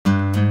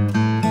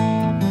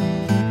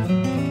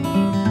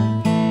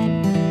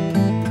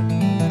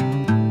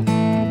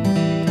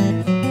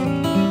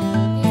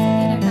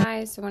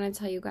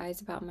you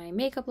guys about my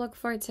makeup look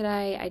for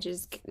today. I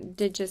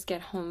did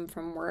get home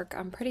from work.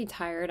 I'm pretty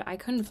tired. I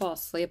couldn't fall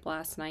asleep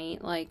last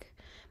night. Like,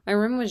 my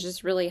room was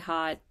just really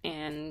hot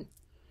and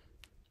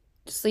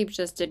sleep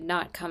just did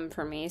not come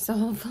for me. So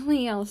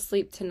hopefully I'll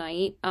sleep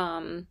tonight.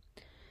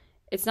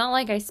 It's not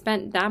like I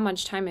spent that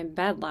much time in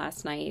bed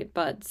last night,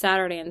 but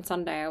Saturday and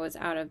Sunday I was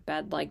out of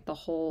bed like the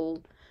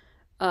whole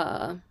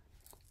day,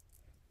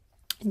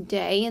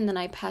 and then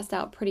I passed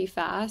out pretty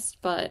fast,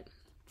 but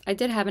I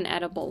did have an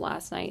edible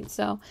last night,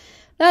 so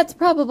that's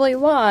probably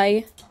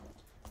why.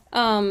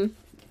 Because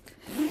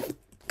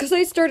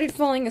I started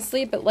falling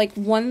asleep at like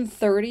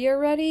 1:30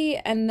 already,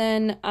 and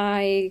then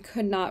I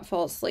could not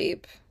fall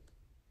asleep.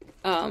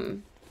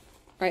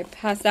 I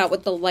passed out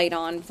with the light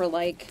on for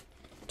like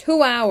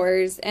 2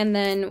 hours, and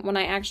then when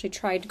I actually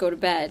tried to go to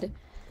bed,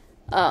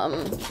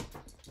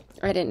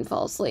 I didn't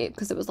fall asleep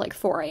because it was like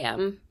 4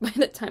 a.m. by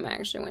the time I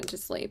actually went to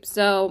sleep.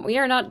 So we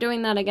are not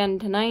doing that again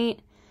tonight.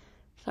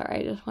 Sorry,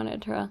 I just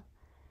wanted to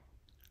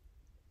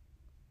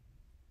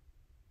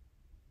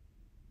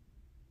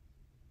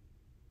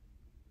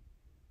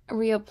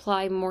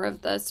reapply more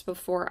of this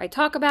before I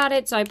talk about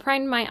it. So I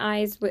primed my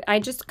eyes with, I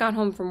just got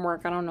home from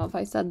work. I don't know if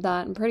I said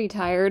that. I'm pretty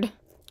tired,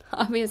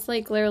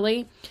 obviously,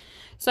 clearly.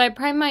 So I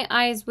primed my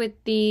eyes with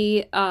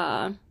the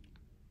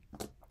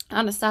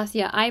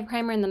Anastasia eye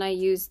primer, and then I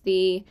used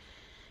the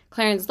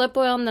Clarins lip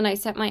oil, and then I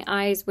set my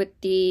eyes with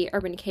the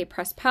Urban Decay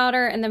pressed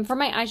powder. And then for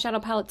my eyeshadow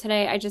palette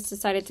today, I just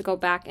decided to go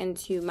back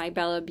into my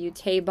Bella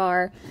Beauty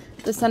Bar,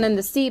 the Sun and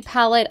the Sea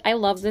palette. I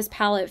love this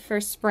palette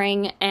for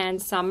spring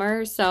and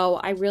summer,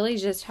 so I really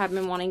just have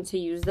been wanting to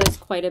use this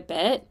quite a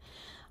bit.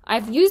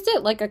 I've used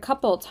it like a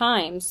couple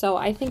times, so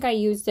I think I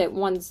used it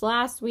once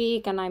last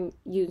week, and I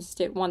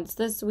used it once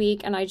this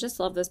week, and I just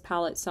love this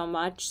palette so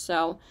much,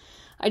 so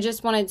I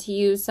just wanted to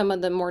use some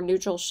of the more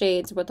neutral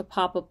shades with a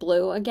pop of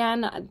blue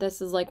again.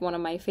 This is like one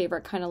of my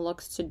favorite kind of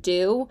looks to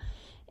do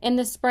in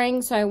the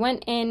spring. So I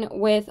went in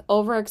with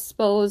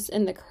Overexposed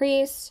in the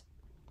crease.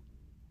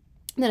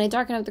 Then I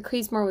darkened up the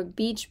crease more with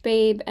Beach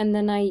Babe. And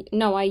then I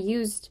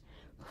used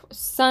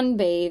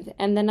Sunbathe.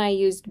 And then I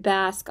used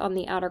Bask on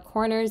the outer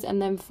corners.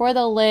 And then for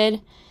the lid,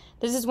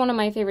 this is one of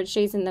my favorite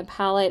shades in the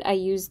palette. I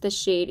used the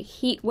shade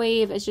Heat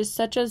Wave. It's just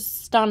such a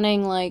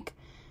stunning, like,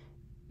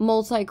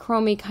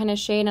 multi-chromy kind of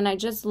shade, and I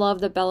just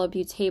love the Bella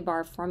Beauty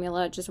Bar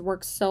formula. It just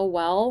works so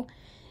well.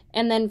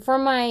 And then for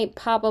my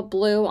pop of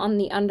blue on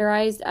the under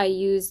eyes, I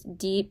used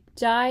Deep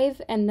Dive,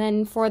 and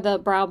then for the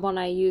brow bone,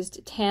 I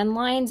used Tan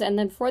Lines, and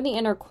then for the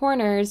inner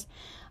corners,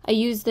 I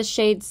used the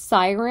shade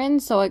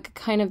Siren, so I could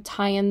kind of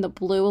tie in the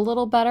blue a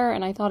little better,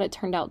 and I thought it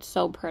turned out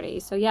so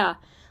pretty. So yeah,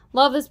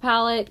 love this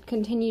palette,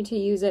 continue to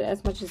use it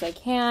as much as I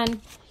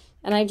can,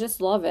 and I just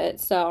love it.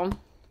 So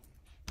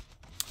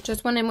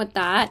just went in with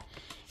that.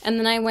 And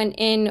then I went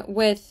in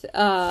with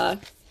my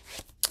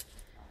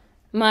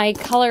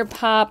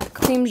ColourPop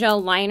Cream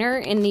Gel Liner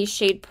in the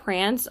shade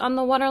Prance on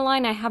the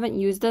waterline. I haven't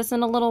used this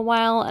in a little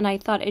while, and I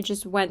thought it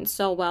just went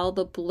so well.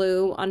 The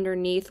blue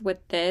underneath with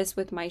this,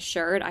 with my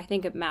shirt, I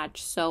think it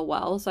matched so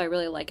well. So I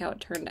really like how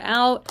it turned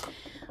out.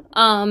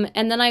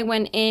 And then I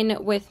went in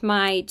with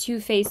my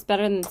Too Faced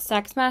Better Than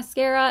Sex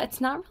mascara.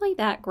 It's not really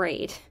that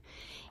great.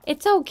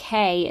 It's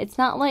okay. It's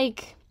not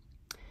like...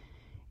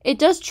 It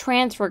does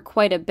transfer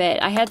quite a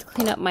bit. I had to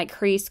clean up my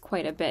crease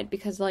quite a bit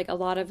because, like, a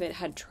lot of it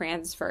had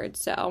transferred,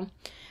 so.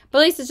 But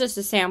at least it's just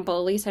a sample.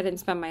 At least I didn't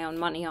spend my own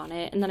money on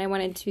it. And then I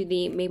went into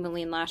the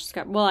Maybelline Lash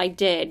Discovery. Well, I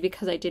did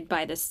because I did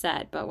buy the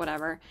set, but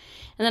whatever.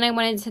 And then I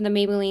went into the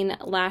Maybelline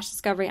Lash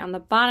Discovery on the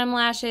bottom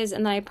lashes.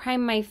 And then I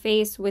primed my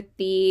face with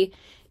the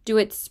Do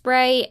It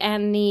Spray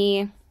and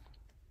the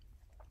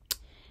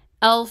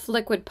e.l.f.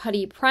 Liquid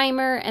Putty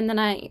Primer. And then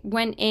I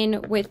went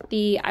in with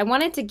the... I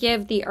wanted to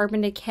give the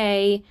Urban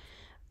Decay...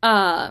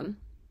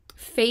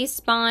 Face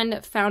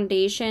Bond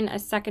foundation a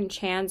second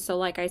chance. So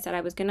like I said,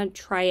 I was gonna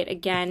try it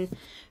again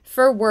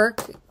for work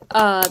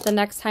the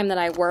next time that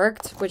I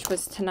worked, which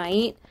was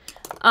tonight.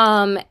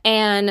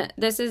 And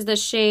this is the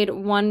shade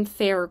One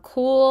Fair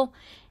Cool,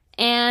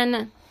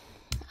 and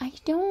I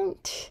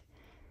don't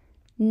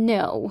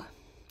know,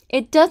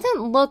 it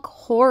doesn't look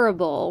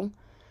horrible,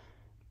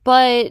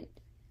 but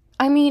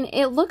I mean,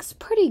 it looks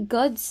pretty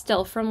good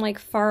still from like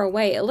far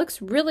away. It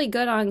looks really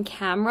good on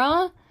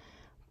camera.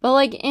 But,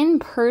 like, in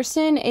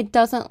person, it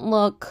doesn't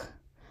look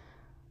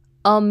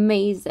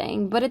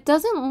amazing. But it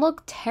doesn't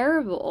look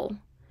terrible.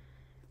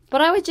 But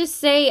I would just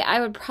say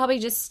I would probably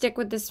just stick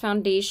with this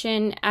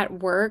foundation at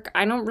work.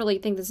 I don't really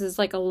think this is,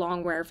 like, a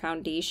long wear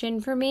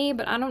foundation for me.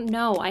 But I don't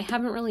know. I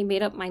haven't really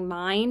made up my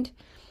mind.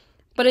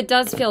 But it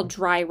does feel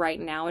dry right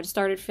now. It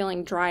started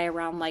feeling dry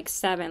around, like,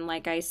 7,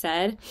 like I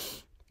said.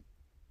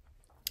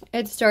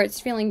 It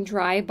starts feeling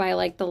dry by,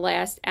 like, the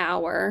last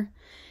hour.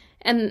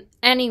 And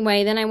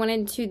anyway, then I went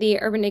into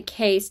the Urban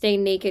Decay Stay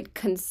Naked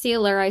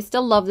Concealer. I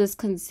still love this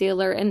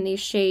concealer in the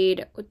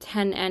shade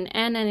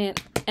 10NN.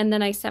 And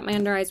then I set my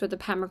under eyes with the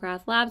Pat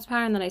McGrath Labs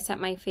powder. And then I set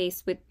my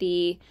face with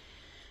the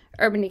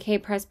Urban Decay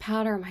Pressed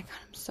Powder. Oh my god,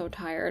 I'm so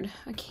tired.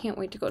 I can't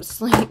wait to go to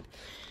sleep.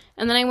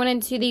 And then I went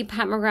into the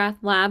Pat McGrath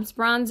Labs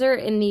bronzer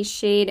in the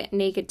shade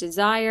Naked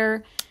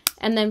Desire.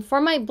 And then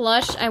for my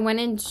blush, I went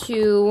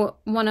into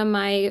one of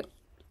my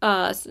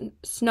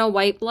Snow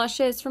White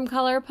blushes from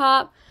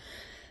ColourPop.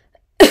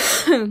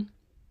 So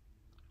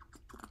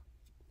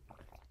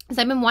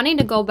I've been wanting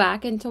to go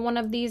back into one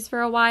of these for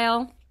a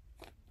while.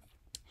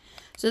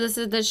 So this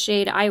is the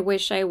shade I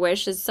Wish I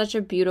Wish. It's such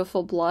a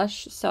beautiful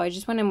blush. So I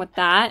just went in with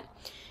that.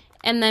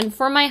 And then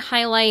for my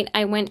highlight,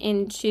 I went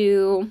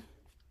into,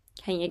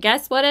 can you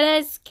guess what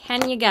it is?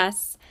 Can you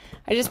guess?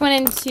 I just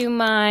went into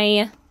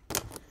my,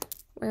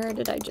 where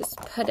did I just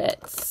put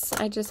it?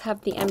 I just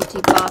have the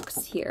empty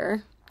box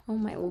here. Oh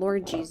my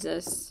Lord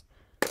Jesus.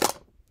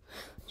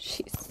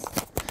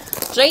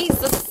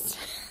 Jesus.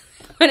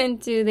 Went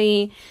into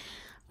the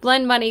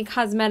Blend Bunny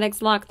Cosmetics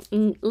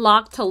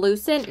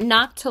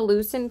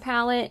Noctilucent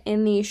palette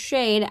in the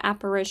shade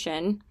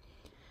Apparition,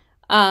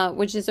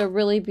 which is a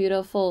really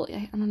beautiful,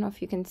 I don't know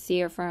if you can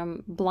see it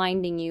from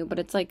blinding you, but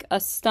it's like a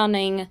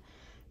stunning,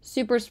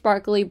 super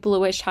sparkly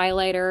bluish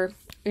highlighter.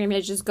 And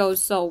it just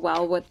goes so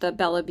well with the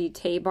Bella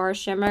Beauté bar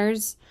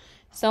shimmers.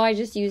 So I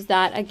just used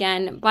that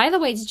again. By the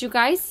way, did you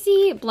guys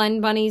see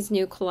Blend Bunny's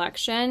new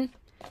collection?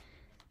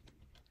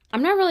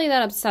 I'm not really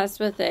that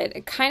obsessed with it.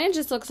 It kind of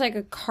just looks like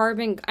a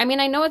carbon... I mean,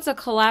 I know it's a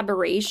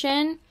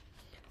collaboration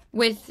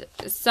with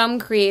some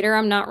creator.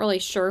 I'm not really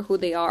sure who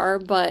they are,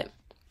 but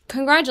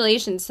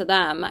congratulations to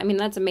them. I mean,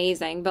 that's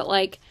amazing. But,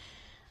 like,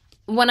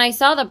 when I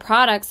saw the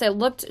products, it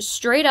looked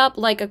straight up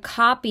like a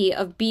copy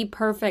of Be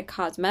Perfect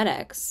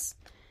Cosmetics.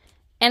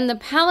 And the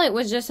palette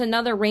was just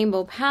another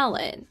rainbow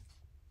palette.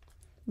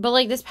 But,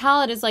 like, this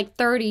palette is, like,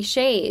 30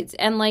 shades.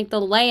 And, like, the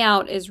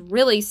layout is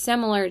really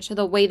similar to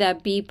the way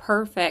that Be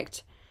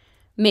Perfect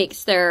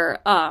makes their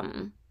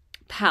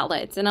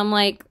palettes. And I'm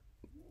like,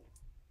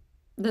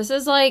 this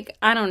is like,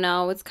 I don't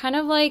know, it's kind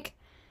of like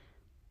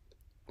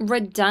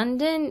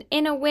redundant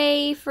in a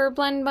way for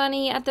Blend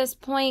Bunny at this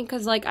point,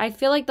 because like I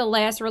feel like the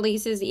last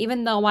releases,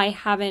 even though I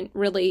haven't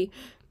really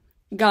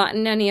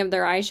gotten any of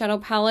their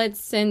eyeshadow palettes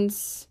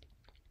since,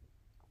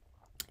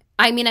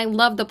 I mean, I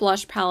love the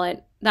blush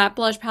palette. That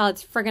blush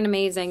palette's freaking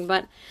amazing,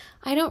 but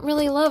I don't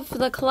really love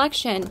the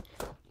collection.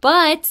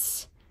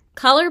 But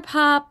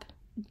ColourPop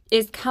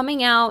is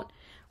coming out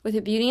with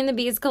a Beauty and the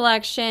Beast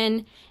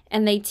collection,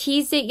 and they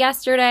teased it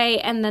yesterday,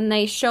 and then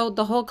they showed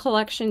the whole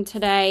collection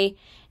today,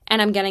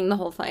 and I'm getting the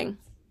whole thing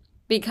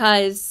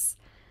because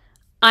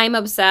I'm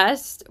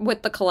obsessed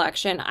with the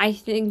collection. I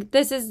think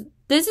this is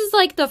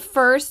like the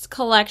first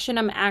collection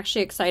I'm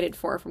actually excited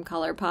for from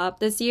ColourPop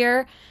this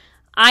year.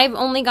 I've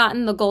only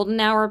gotten the Golden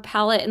Hour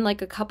palette and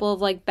like a couple of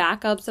like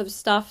backups of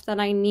stuff that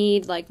I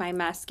need, like my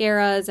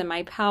mascaras and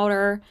my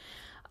powder.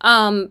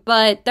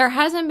 But there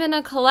hasn't been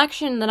a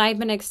collection that I've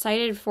been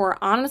excited for,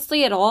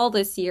 honestly, at all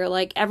this year.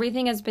 Like,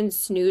 everything has been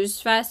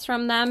snooze fest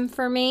from them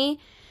for me.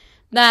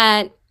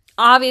 That,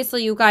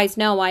 obviously, you guys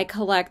know I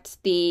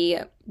collect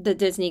the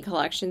Disney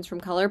collections from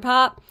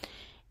ColourPop.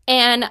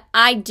 And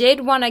I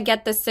did want to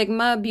get the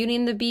Sigma Beauty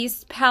and the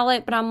Beast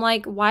palette, but I'm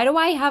like, why do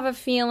I have a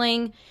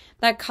feeling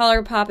that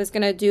ColourPop is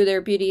going to do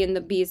their Beauty and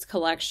the Beast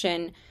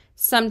collection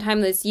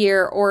sometime this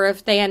year? Or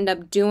if they end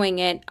up doing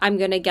it, I'm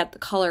going to get the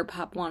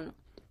ColourPop one.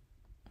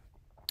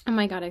 Oh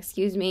my god,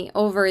 excuse me,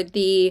 over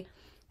the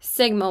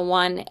Sigma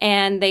one,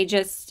 and they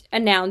just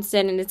announced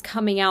it, and it's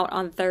coming out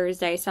on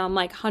Thursday, so I'm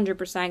like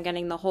 100%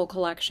 getting the whole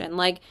collection.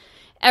 Like,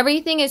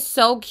 everything is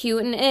so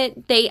cute in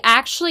it. They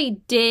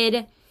actually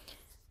did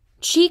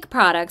cheek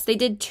products. They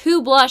did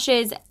 2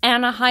 blushes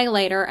and a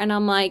highlighter, and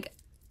I'm like,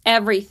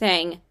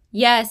 everything.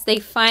 Yes, they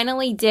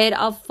finally did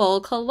a full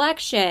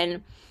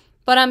collection,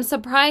 but I'm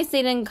surprised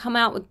they didn't come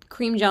out with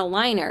cream gel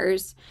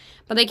liners,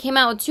 but they came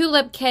out with 2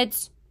 lip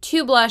kits,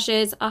 2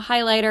 blushes, a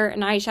highlighter, an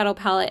eyeshadow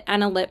palette,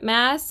 and a lip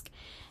mask.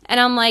 And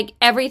I'm like,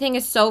 everything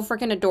is so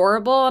freaking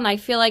adorable, and I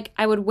feel like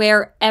I would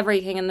wear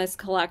everything in this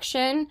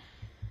collection.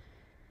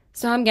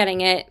 So I'm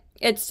getting it.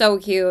 It's so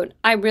cute.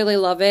 I really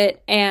love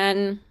it,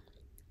 and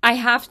I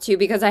have to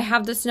because I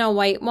have the Snow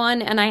White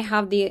one, and I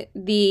have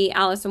the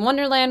Alice in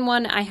Wonderland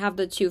one. I have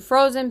the 2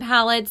 Frozen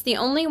palettes. The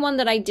only one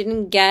that I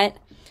didn't get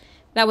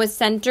that was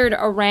centered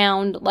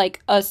around,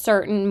 like, a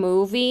certain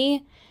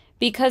movie,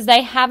 because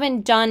they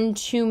haven't done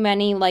too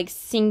many, like,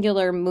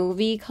 singular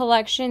movie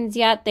collections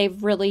yet.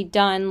 They've really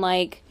done,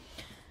 like,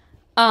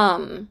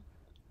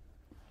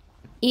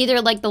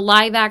 either, like, the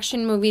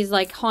live-action movies,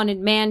 like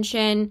Haunted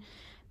Mansion.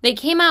 They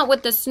came out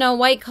with the Snow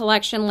White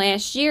collection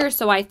last year,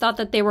 so I thought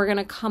that they were going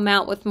to come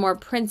out with more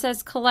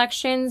princess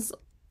collections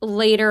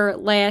later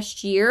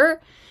last year,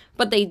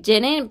 but they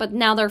didn't. But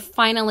now they're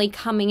finally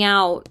coming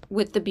out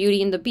with the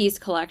Beauty and the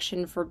Beast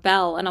collection for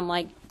Belle, and I'm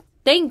like,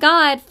 thank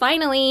God,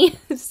 finally.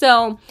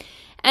 So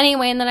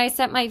anyway, and then I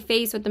set my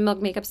face with the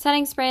Milk Makeup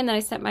Setting Spray, and then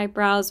I set my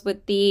brows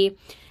with the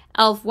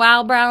e.l.f.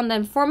 Wow Brown.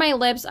 Then for my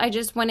lips, I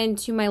just went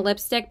into my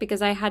lipstick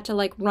because I had to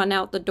like run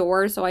out the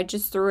door, so I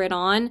just threw it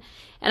on.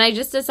 And I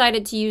just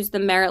decided to use the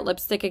Merit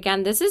lipstick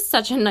again. This is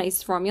such a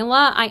nice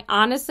formula. I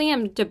honestly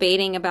am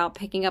debating about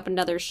picking up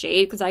another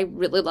shade because I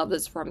really love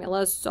this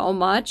formula so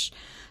much.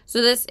 So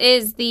this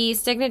is the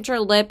Signature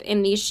Lip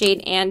in the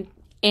shade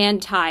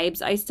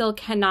Antibes. I still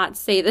cannot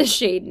say the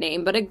shade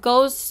name, but it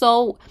goes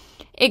so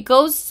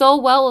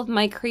well with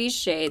my crease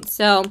shade.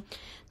 So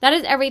that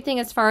is everything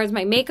as far as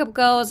my makeup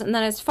goes. And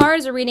then as far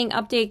as a reading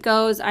update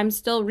goes, I'm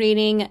still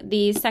reading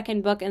the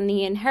second book in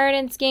the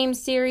Inheritance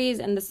Games series,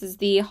 and this is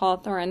the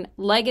Hawthorne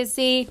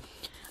Legacy.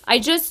 I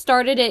just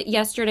started it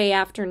yesterday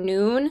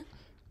afternoon,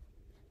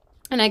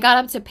 and I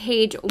got up to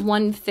page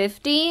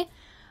 150.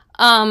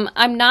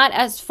 I'm not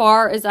as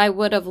far as I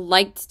would have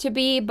liked to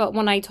be, but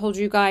when I told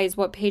you guys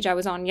what page I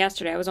was on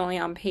yesterday, I was only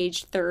on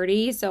page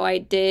 30, so I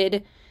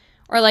did,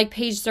 or like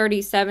page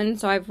 37,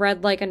 so I've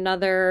read like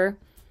another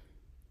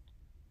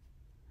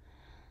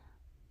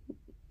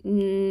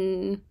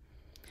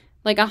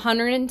like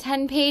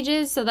 110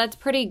 pages, so that's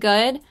pretty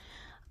good.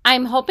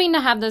 I'm hoping to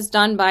have this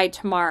done by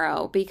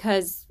tomorrow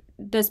because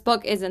this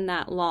book isn't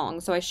that long,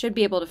 so I should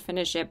be able to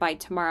finish it by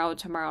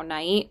tomorrow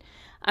night.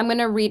 I'm going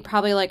to read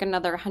probably like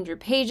another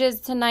 100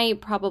 pages tonight,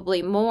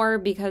 probably more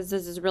because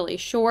this is really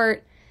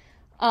short.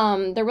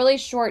 They're really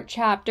short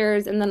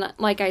chapters, and then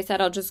like I said,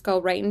 I'll just go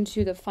right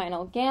into the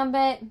final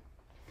gambit.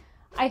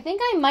 I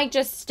think I might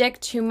just stick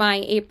to my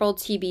April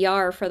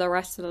TBR for the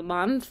rest of the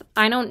month.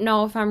 I don't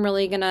know if I'm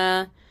really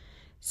gonna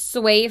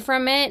sway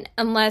from it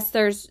unless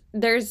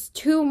there's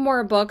 2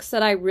 more books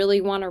that I really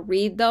want to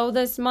read though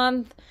this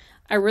month.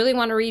 I really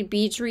want to read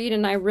Beach Read,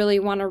 and I really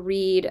want to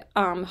read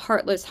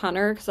Heartless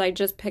Hunter because I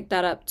just picked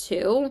that up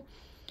too.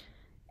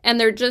 And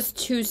they're just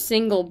 2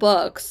 single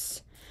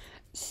books.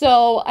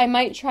 So I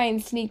might try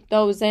and sneak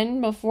those in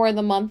before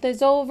the month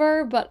is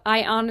over, but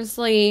I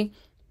honestly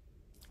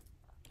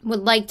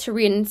would like to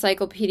read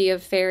Encyclopedia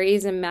of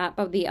Fairies and Map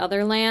of the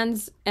Other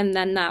Lands, and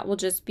then that will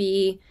just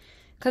be,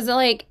 because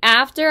like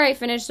after I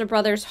finish The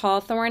Brothers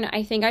Hawthorne,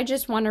 I think I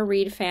just want to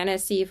read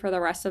fantasy for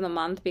the rest of the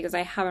month because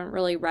I haven't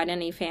really read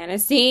any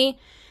fantasy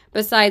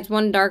besides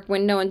One Dark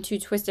Window and 2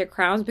 Twisted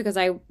Crowns because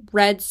I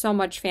read so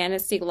much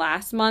fantasy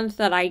last month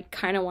that I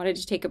kind of wanted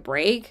to take a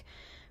break.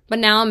 But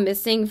now I'm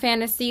missing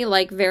fantasy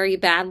like very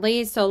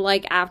badly, so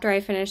like after I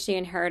finish the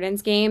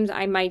Inheritance Games,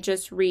 I might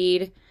just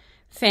read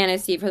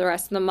fantasy for the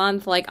rest of the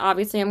month. Like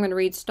obviously I'm going to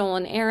read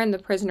Stolen Heron, The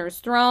Prisoner's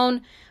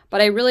Throne, but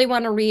I really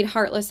want to read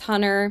Heartless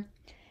Hunter,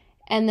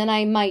 and then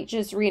I might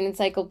just read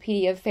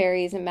Encyclopedia of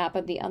Fairies and Map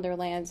of the Other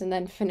Lands and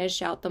then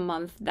finish out the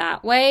month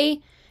that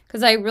way,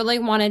 because I really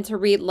wanted to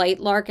read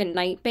Lightlark and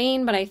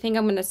Nightbane, but I think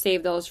I'm going to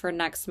save those for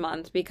next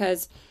month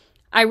because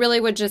I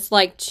really would just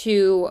like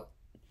to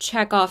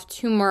check off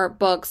 2 more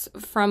books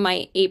from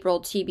my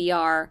April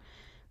TBR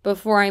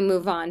before I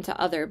move on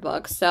to other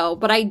books. So,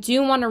 but I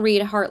do want to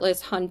read Heartless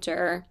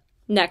Hunter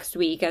next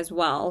week as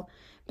well,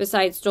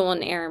 besides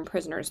Stolen Heir and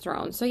Prisoner's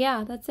Throne. So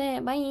yeah, that's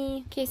it.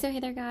 Bye. Okay, so hey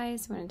there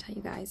guys. I want to tell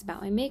you guys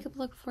about my makeup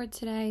look for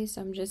today.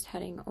 So I'm just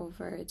heading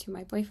over to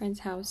my boyfriend's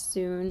house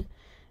soon,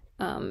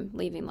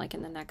 leaving like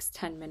in the next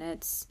 10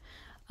 minutes.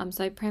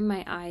 So I primed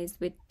my eyes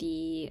with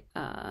the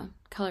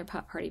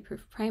ColourPop Party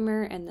Proof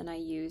Primer, and then I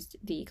used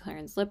the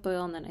Clarins Lip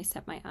Oil, and then I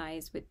set my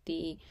eyes with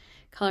the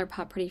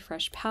ColourPop Pretty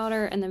Fresh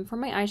Powder. And then for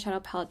my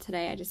eyeshadow palette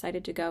today, I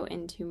decided to go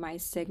into my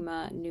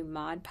Sigma New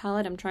Mod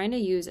palette. I'm trying to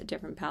use a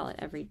different palette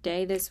every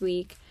day this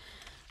week.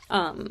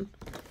 And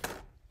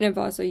I've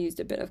also used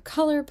a bit of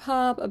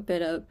ColourPop, a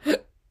bit of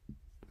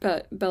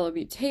Bella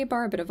Beauté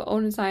Bar, a bit of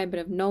Onasai, a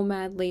bit of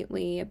Nomad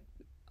lately,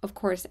 of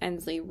course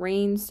Ensley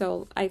Rain.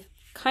 So I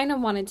kind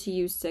of wanted to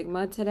use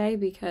Sigma today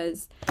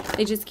because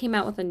they just came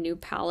out with a new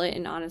palette,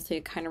 and honestly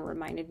it kind of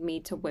reminded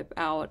me to whip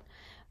out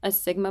a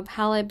Sigma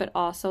palette, but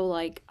also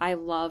like I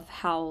love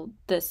how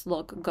this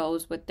look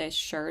goes with this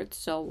shirt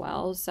so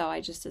well, so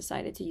I just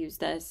decided to use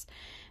this.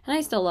 And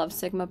I still love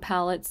Sigma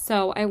palettes,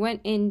 so I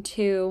went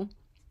into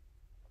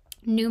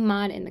New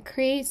Mod in the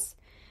crease,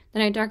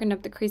 then I darkened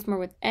up the crease more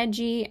with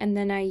Edgy, and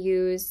then I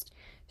used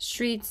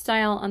Street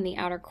Style on the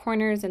outer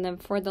corners, and then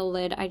for the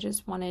lid I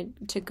just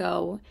wanted to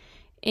go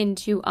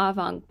into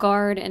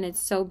Avant-Garde, and it's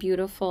so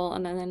beautiful.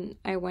 And then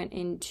I went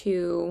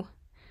into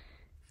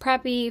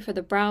Preppy for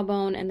the brow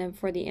bone, and then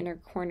for the inner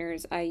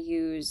corners I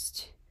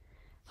used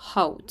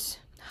Hot,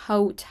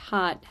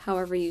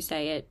 however you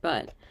say it,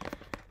 but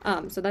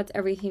so that's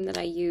everything that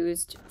I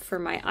used for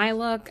my eye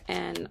look,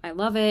 and I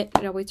love it.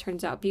 It always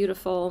turns out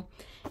beautiful.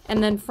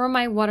 And then for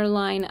my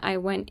waterline, I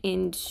went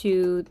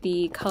into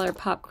the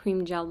ColourPop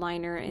Cream Gel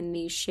Liner in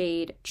the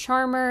shade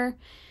Charmer.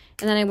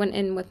 And then I went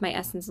in with my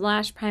Essence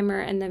Lash Primer.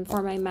 And then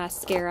for my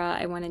mascara,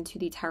 I went into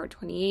the Tower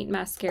 28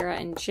 Mascara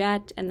in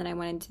Jet. And then I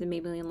went into the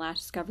Maybelline Lash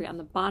Discovery on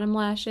the bottom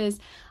lashes.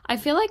 I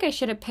feel like I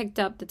should have picked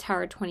up the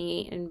Tower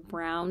 28 in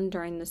brown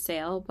during the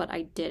sale, but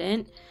I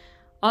didn't.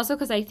 Also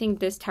because I think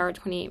this Tower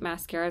 28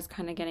 mascara is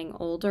kind of getting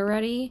old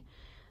already.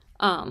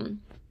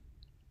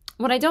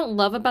 What I don't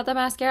love about the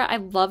mascara, I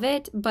love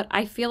it, but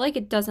I feel like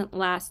it doesn't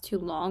last too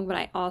long. But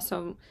I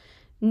also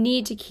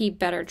need to keep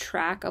better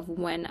track of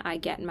when I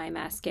get my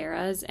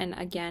mascaras. And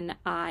again,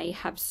 I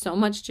have so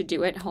much to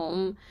do at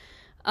home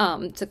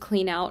to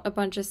clean out a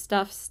bunch of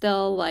stuff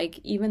still. Like,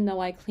 even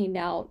though I cleaned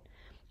out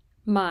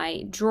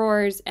my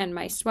drawers and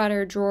my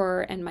sweater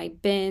drawer and my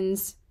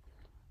bins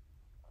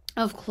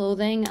of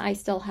clothing, I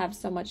still have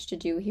so much to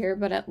do here,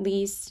 but at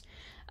least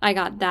I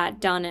got that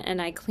done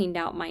and I cleaned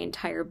out my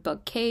entire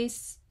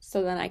bookcase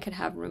so then I could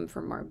have room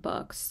for more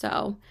books.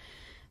 So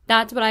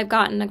that's what I've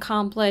gotten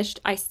accomplished.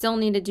 I still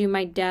need to do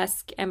my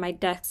desk and my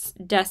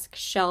desk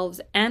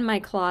shelves and my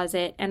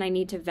closet, and I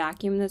need to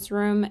vacuum this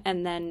room,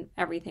 and then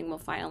everything will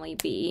finally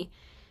be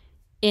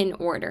in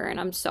order, and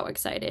I'm so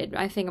excited.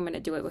 I think I'm going to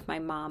do it with my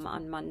mom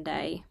on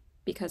Monday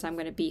because I'm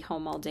going to be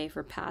home all day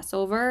for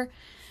Passover.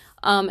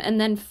 And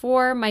then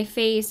for my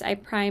face, I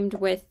primed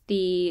with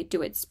the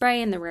Do It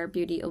Spray and the Rare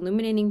Beauty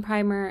Illuminating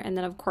Primer. And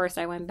then, of course,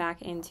 I went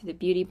back into the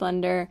Beauty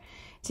Blender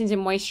tinted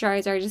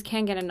moisturizer. I just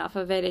can't get enough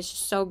of it. It's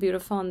just so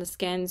beautiful on the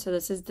skin. So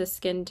this is the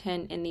Skin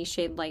Tint in the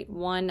shade Light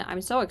 1.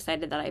 I'm so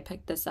excited that I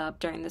picked this up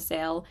during the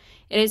sale.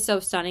 It is so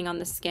stunning on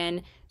the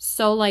skin.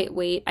 So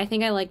lightweight. I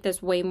think I like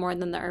this way more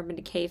than the Urban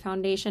Decay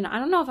foundation. I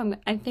don't know if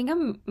I think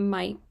I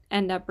might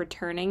end up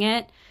returning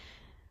it.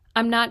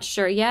 I'm not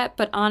sure yet,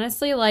 but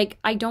honestly, like,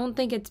 I don't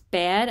think it's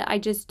bad. I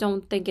just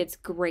don't think it's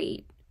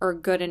great or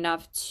good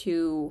enough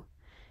to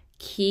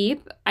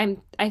keep. I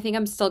think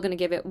I'm still going to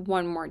give it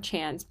one more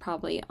chance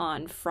probably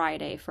on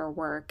Friday for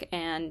work,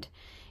 and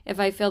if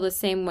I feel the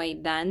same way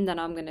then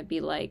I'm going to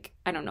be like,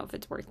 I don't know if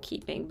it's worth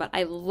keeping, but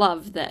I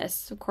love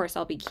this. Of course,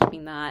 I'll be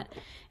keeping that.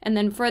 And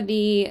then for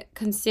the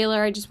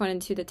concealer, I just went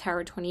into the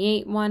Tower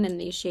 28 one in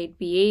the shade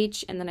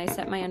BH, and then I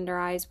set my under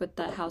eyes with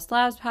the House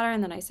Labs powder,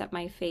 and then I set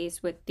my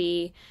face with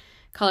the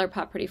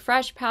ColourPop Pretty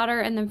Fresh powder.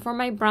 And then for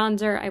my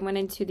bronzer, I went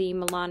into the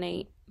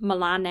Milani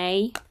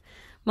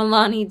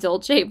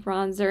Dolce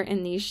bronzer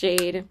in the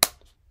shade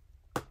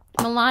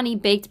Milani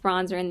Baked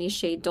bronzer in the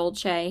shade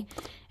Dolce.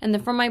 And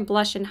then for my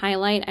blush and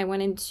highlight, I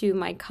went into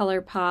my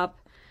ColourPop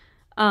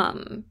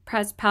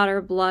pressed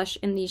powder blush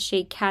in the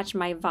shade Catch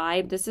My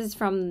Vibe. This is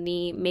from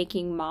the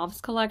Making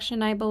Mauves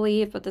collection, I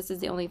believe, but this is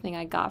the only thing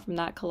I got from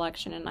that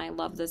collection, and I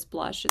love this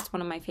blush. It's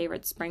one of my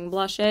favorite spring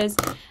blushes.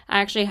 I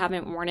actually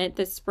haven't worn it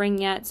this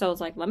spring yet, so I was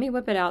like, let me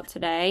whip it out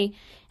today.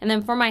 And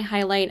then for my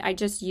highlight, I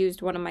just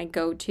used one of my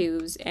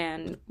go-tos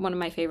and one of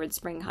my favorite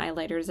spring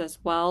highlighters as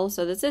well.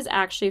 So this is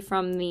actually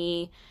from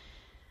the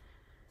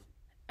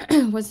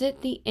was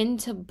it the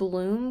Into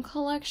Bloom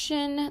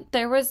collection?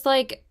 There was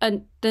like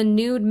the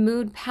Nude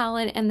Mood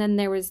palette, and then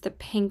there was the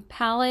pink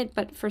palette,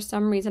 but for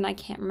some reason I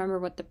can't remember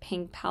what the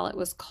pink palette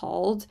was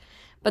called.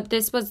 But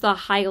this was the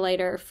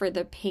highlighter for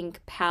the pink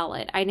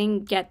palette. I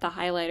didn't get the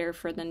highlighter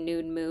for the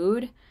Nude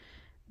Mood,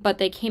 but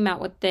they came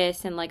out with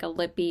this and like a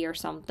lippy or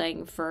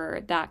something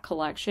for that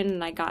collection,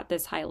 and I got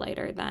this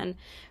highlighter then.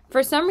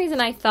 For some reason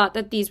I thought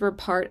that these were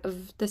part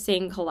of the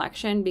same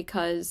collection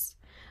because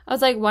I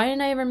was like, why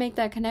didn't I ever make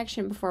that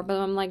connection before? But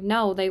I'm like,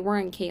 no, they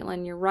weren't,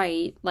 Caitlin. You're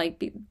right.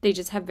 Like, they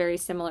just have very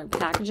similar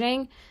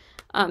packaging.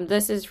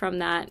 This is from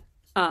that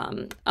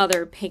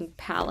other pink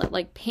palette.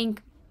 Like,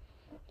 pink.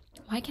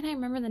 Why can't I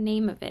remember the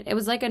name of it? It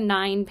was like a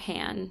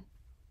 9-pan.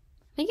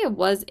 I think it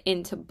was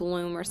Into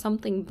Bloom or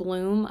something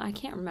Bloom. I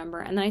can't remember.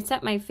 And then I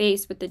set my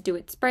face with the Do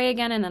It Spray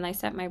again. And then I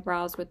set my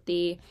brows with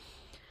the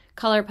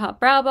ColourPop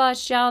Brow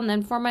Blush Gel. And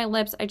then for my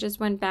lips, I just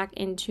went back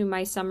into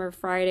my Summer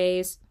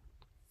Fridays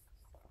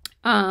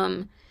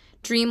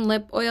Dream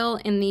Lip Oil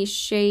in the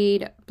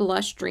shade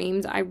Blush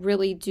Dreams. I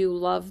really do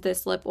love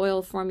this lip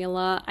oil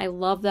formula. I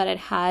love that it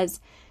has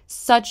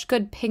such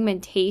good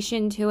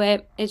pigmentation to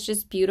it. It's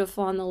just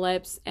beautiful on the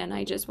lips, and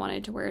I just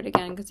wanted to wear it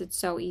again because it's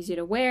so easy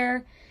to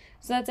wear.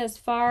 So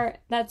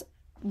that's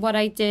what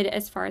I did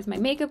as far as my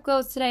makeup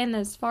goes today. And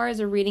as far as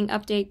a reading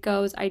update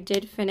goes, I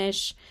did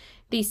finish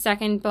the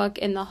second book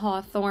in the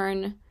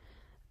Hawthorne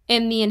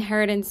in the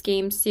Inheritance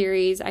Game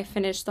series. I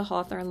finished the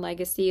Hawthorne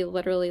Legacy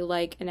literally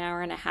like an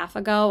hour and a half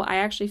ago. I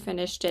actually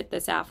finished it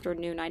this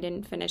afternoon. I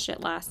didn't finish it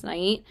last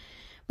night.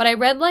 But I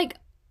read like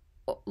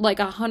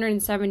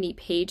 170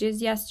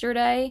 pages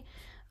yesterday.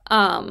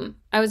 I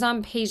was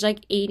on page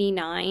like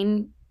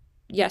 89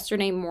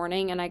 yesterday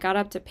morning, and I got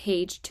up to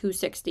page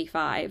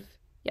 265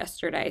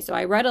 yesterday. So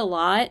I read a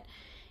lot.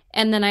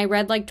 And then I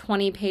read like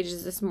 20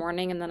 pages this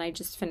morning, and then I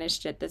just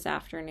finished it this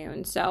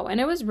afternoon. So, and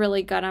it was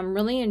really good. I'm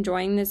really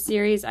enjoying this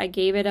series. I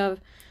gave it a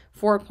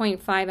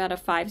 4.5 out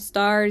of 5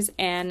 stars,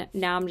 and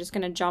now I'm just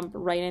going to jump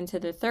right into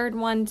the third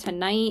one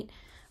tonight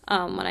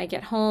when I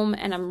get home,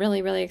 and I'm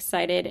really, really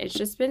excited. It's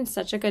just been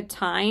such a good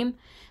time.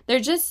 They're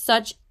just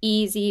such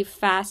easy,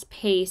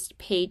 fast-paced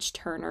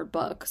page-turner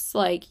books.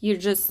 Like,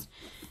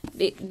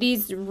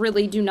 these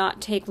really do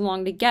not take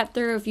long to get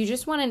through. If you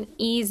just want an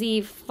easy,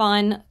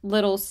 fun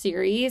little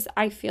series,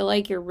 I feel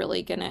like you're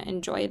really going to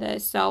enjoy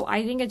this. So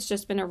I think it's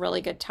just been a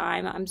really good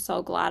time. I'm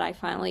so glad I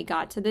finally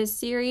got to this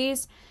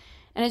series,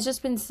 and it's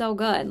just been so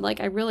good.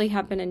 Like, I really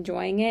have been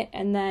enjoying it.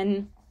 And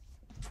then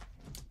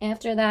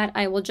after that,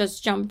 I will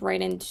just jump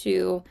right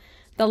into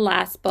the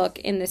last book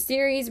in the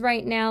series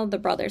right now, The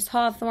Brothers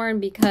Hawthorne,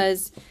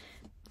 because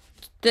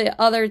the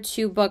other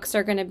 2 books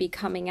are going to be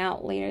coming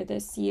out later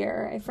this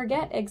year. I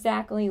forget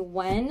exactly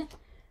when,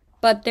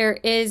 but there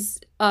is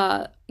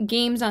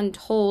Games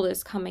Untold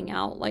is coming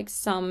out like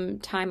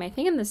sometime, I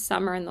think in the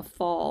summer and the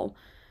fall.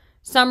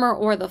 Summer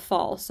or the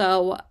fall.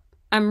 So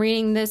I'm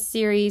reading this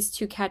series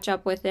to catch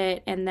up with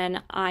it, and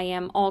then I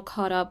am all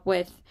caught up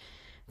with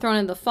Throne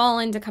of the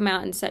Fallen to come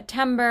out in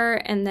September,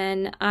 and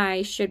then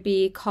I should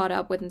be caught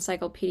up with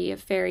Encyclopedia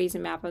of Fairies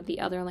and Map of the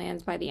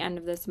Otherlands by the end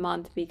of this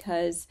month,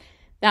 because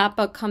that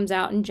book comes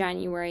out in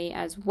January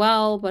as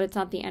well, but it's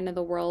not the end of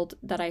the world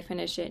that I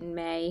finish it in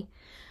May.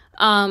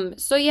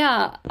 So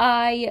yeah,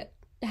 I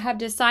have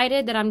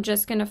decided that I'm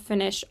just going to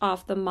finish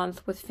off the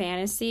month with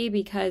fantasy,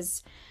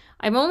 because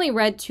I've only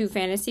read 2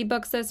 fantasy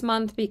books this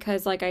month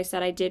because, like I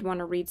said, I did want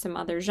to read some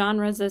other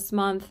genres this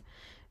month.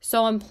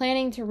 So I'm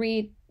planning to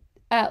read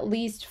at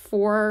least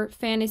 4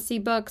 fantasy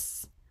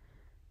books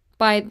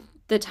by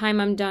the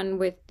time I'm done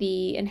with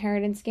the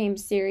Inheritance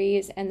Games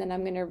series, and then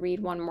I'm going to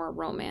read 1 more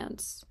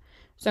romance.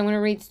 So I'm going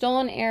to read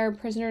Stolen Heir,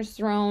 Prisoner's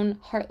Throne,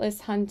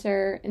 Heartless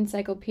Hunter,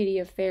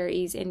 Encyclopedia of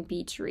Fairies, and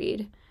Beach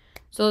Read.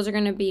 So those are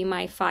going to be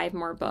my 5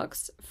 more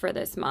books for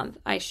this month.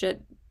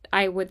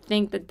 I would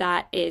think that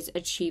that is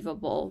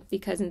achievable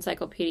because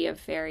Encyclopedia of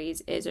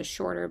Fairies is a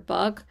shorter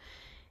book.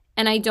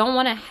 And I don't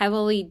want to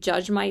heavily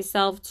judge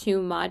myself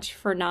too much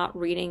for not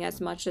reading as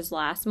much as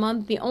last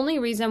month. The only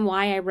reason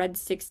why I read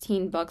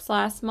 16 books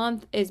last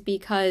month is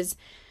because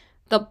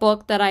the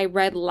book that I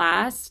read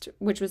last,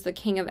 which was The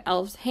King of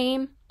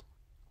Elfsheim,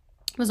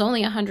 was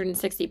only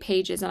 160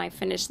 pages, and I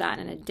finished that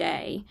in a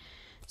day.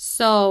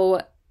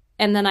 So,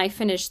 and then I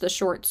finished the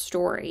short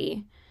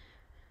story.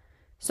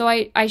 So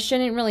I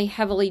shouldn't really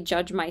heavily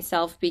judge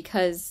myself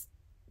because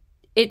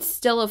it's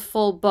still a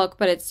full book,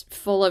 but it's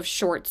full of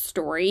short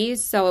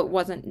stories. So it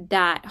wasn't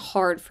that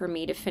hard for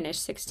me to finish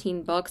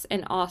 16 books.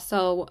 And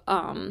also,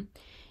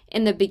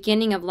 in the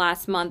beginning of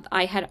last month,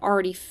 I had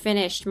already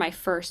finished my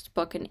first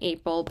book in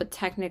April, but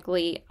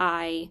technically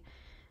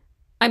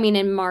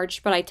in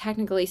March, but I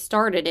technically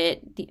started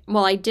it.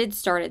 I did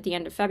start at the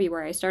end of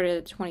February. I started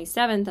at the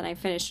 27th and I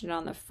finished it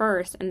on the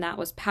 1st, and that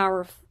was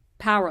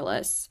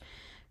Powerless.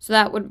 So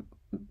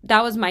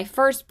that was my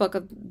first book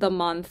of the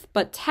month,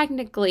 but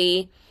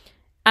technically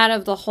out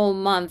of the whole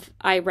month,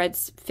 I read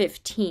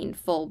 15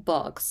 full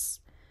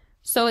books.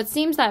 So it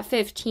seems that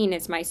 15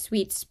 is my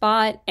sweet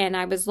spot, and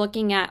I was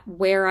looking at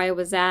where I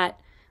was at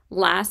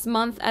last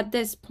month at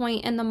this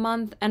point in the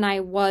month, and I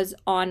was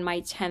on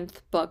my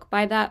 10th book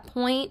by that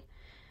point.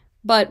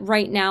 But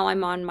right now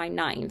I'm on my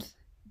 9th.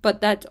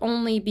 But that's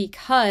only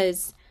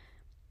because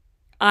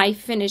I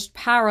finished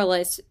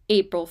Powerless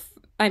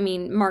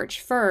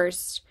March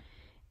 1st.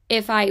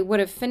 If I would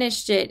have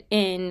finished it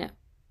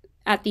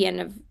at the end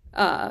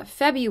of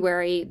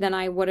February, then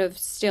I would have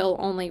still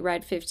only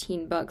read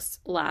 15 books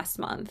last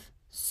month.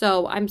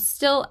 So I'm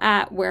still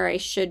at where I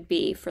should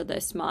be for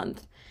this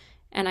month.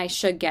 And I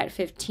should get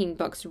 15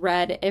 books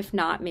read, if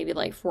not maybe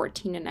like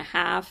 14 and a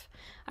half.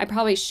 I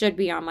probably should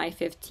be on my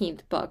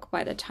 15th book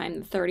by the time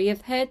the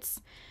 30th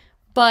hits.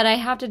 But I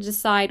have to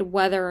decide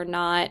whether or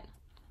not,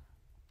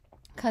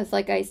 because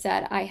like I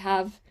said, I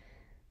have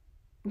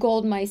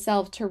goaled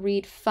myself to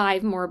read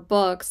 5 more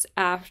books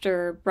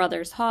after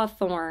Brothers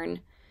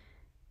Hawthorne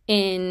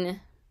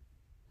in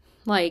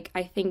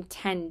I think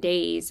 10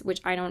 days,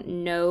 which I don't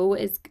know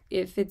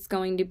if it's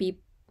going to be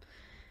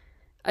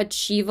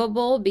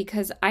achievable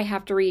because I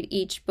have to read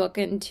each book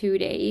in 2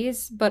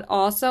 days. But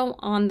also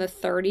on the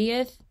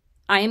 30th,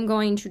 I am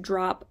going to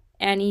drop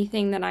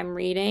anything that I'm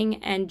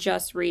reading and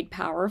just read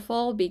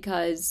Powerful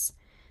because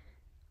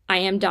I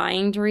am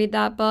dying to read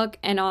that book.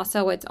 And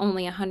also it's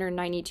only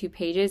 192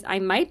 pages. I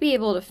might be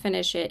able to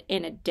finish it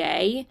in a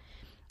day,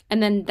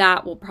 and then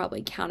that will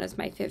probably count as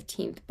my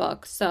 15th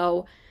book.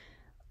 So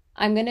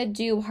I'm going to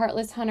do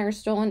Heartless Hunter,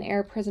 Stolen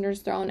Heir,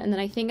 Prisoner's Throne, and then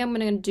I think I'm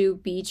going to do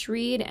Beach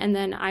Read, and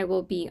then I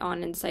will be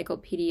on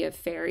Encyclopedia of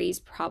Fairies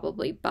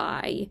probably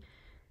by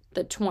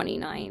the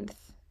 29th.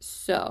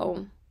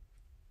 So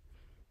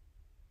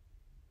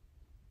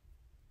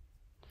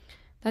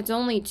that's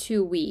only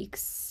 2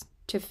 weeks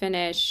to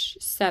finish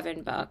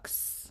 7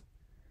 books,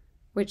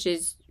 which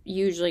is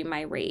usually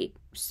my rate.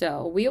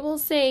 So we will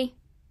see.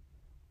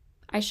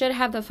 I should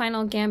have the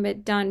Final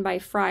Gambit done by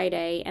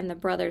Friday and the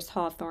Brothers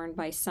Hawthorne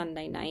by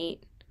Sunday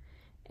night.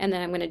 And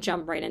then I'm going to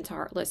jump right into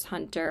Heartless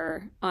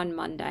Hunter on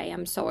Monday.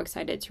 I'm so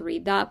excited to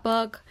read that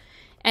book.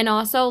 And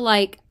also,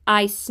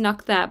 I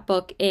snuck that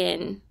book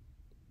in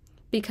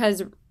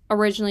because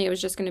originally it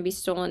was just going to be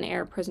Stolen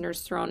Heir,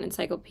 Prisoner's Throne,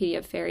 Encyclopedia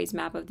of Fairies,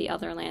 Map of the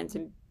Otherlands,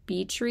 and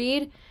Beach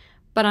Read.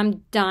 But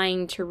I'm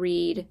dying to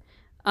read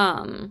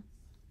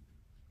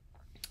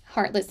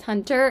Heartless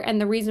Hunter,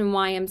 and the reason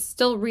why I'm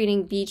still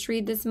reading Beach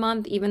Read this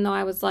month, even though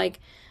I was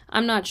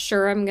I'm not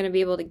sure I'm going to be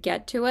able to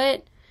get to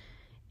it,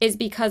 is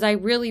because I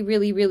really,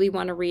 really, really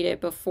want to read it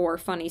before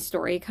Funny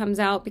Story comes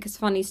out, because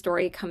Funny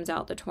Story comes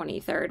out the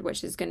 23rd,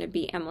 which is going to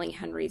be Emily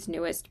Henry's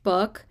newest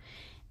book,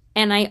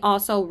 and I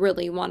also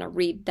really want to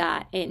read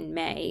that in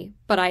May,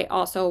 but I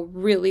also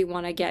really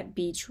want to get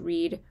Beach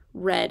Read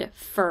read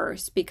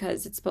first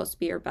because it's supposed to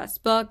be her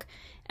best book.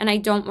 And I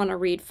don't want to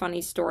read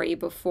Funny Story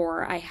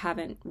before I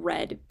haven't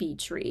read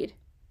Beach Read.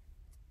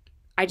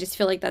 I just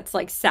feel like that's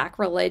like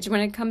sacrilege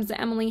when it comes to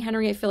Emily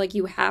Henry. I feel like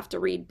you have to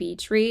read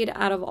Beach Read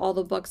out of all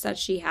the books that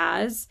she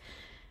has.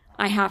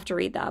 I have to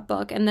read that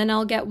book. And then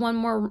I'll get one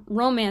more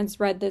romance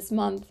read this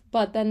month.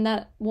 But then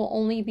that will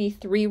only be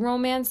 3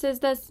 romances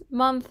this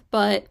month.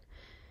 But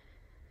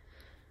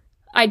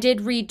I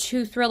did read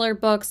 2 thriller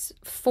books,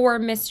 4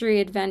 mystery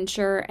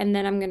adventure. And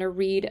then I'm going to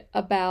read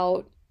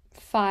about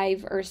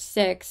 5 or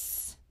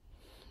 6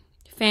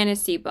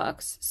 fantasy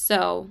books.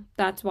 So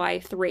that's why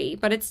 3.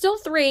 But it's still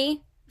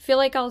 3. I feel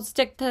like I'll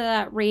stick to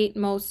that rate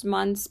most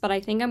months. But I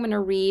think I'm going to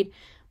read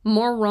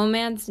more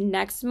romance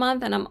next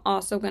month. And I'm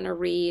also going to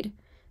read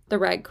the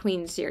Red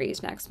Queen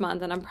series next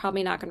month, and I'm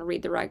probably not going to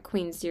read the Red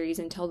Queen series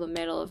until the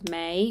middle of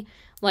May,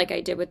 like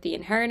I did with the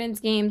Inheritance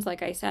Games.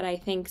 Like I said, I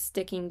think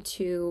sticking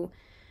to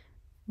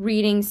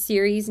reading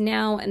series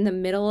now in the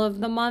middle of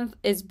the month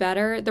is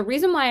better. The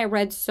reason why I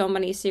read so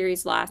many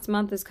series last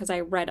month is because I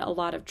read a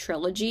lot of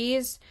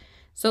trilogies.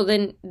 So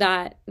then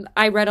that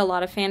I read a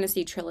lot of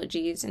fantasy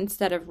trilogies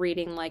instead of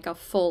reading like a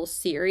full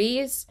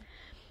series.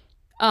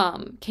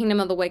 Kingdom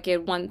of the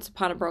Wicked, Once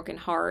Upon a Broken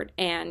Heart,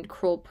 and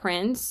Cruel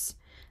Prince.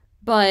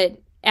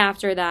 But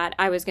after that,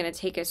 I was going to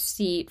take a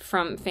seat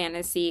from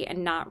fantasy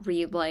and not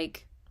read,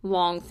 like,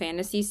 long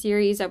fantasy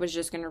series. I was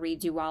just going to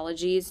read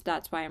duologies.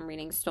 That's why I'm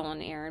reading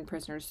Stolen Heir and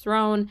Prisoner's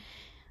Throne,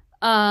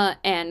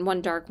 and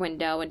One Dark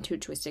Window and Two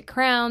Twisted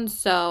Crowns.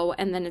 So,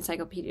 and then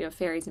Encyclopedia of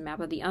Fairies and Map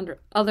of the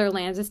Other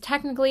Lands is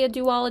technically a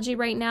duology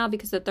right now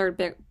because the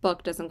third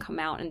book doesn't come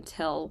out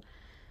until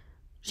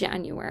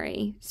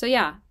January. So,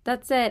 yeah,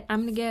 that's it.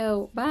 I'm going to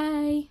go.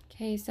 Bye.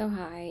 Okay, so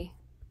hi.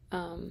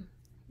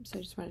 So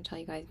I just want to tell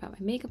you guys about my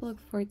makeup look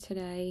for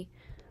today.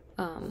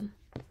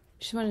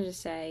 Just wanted to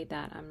say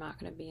that I'm not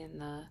going to be in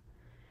the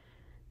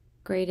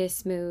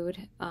greatest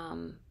mood.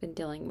 Been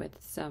dealing with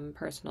some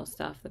personal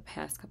stuff the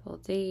past couple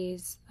of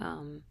days.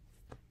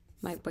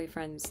 My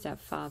boyfriend's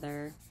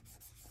stepfather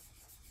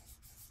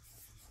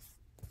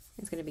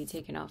is going to be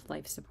taken off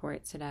life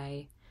support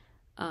today.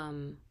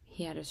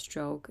 He had a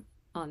stroke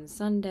on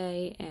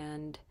Sunday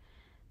and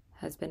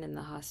has been in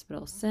the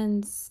hospital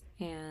since,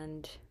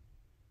 and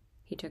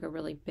he took a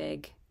really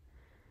big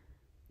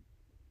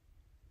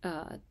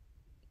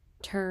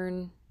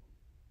turn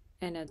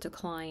and a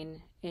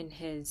decline in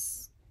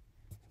his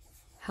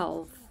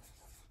health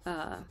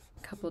a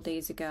couple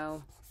days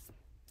ago.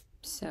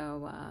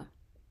 So,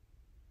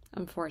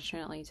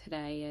 unfortunately,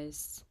 today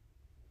is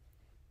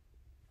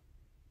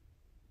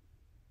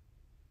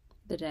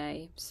the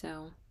day.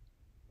 So,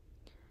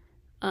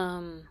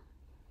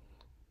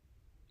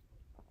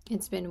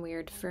 it's been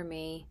weird for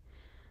me.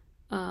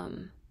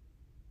 But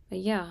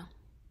yeah.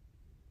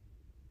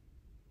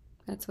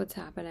 That's what's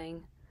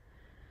happening.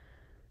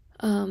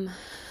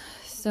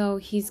 So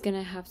he's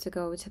gonna have to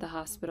go to the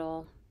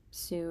hospital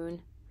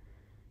soon,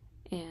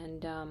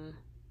 and I'm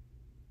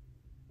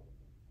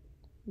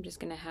just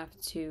gonna have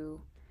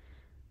to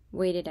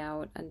wait it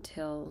out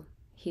until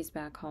he's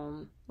back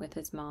home with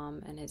his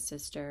mom and his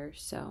sister.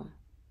 So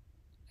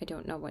I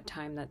don't know what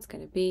time that's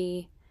gonna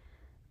be,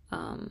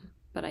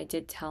 but I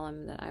did tell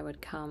him that I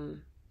would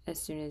come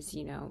as soon as,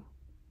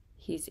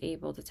 he's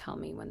able to tell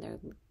me when they're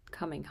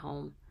coming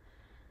home.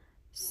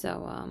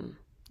 So,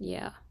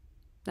 yeah,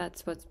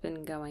 that's what's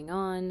been going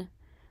on.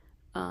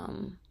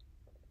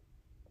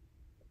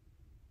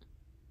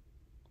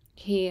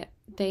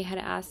 They had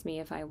asked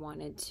me if I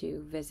wanted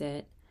to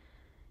visit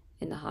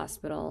in the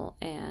hospital,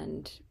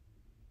 and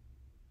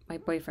my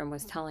boyfriend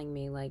was telling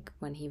me, like,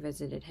 when he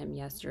visited him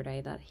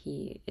yesterday, that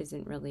he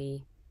isn't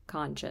really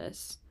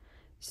conscious.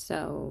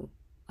 So,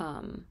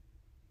 I'm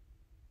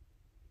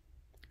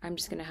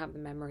just gonna have the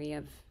memory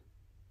of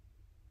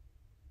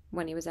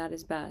when he was at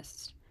his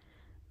best.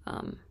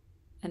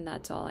 And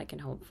that's all I can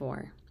hope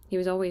for. He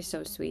was always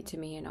so sweet to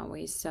me and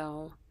always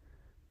so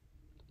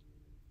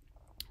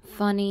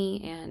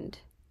funny, and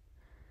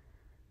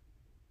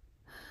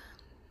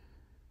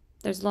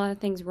there's a lot of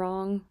things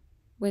wrong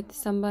with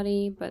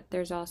somebody, but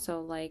there's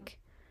also like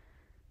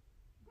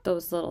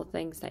those little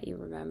things that you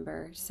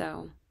remember.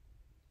 So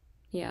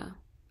yeah,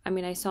 I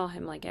mean, I saw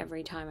him like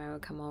every time I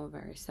would come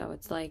over, so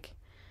it's like,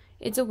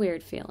 it's a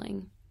weird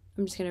feeling.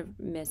 I'm just gonna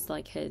miss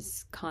like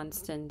his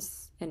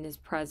constance and his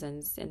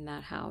presence in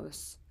that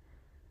house.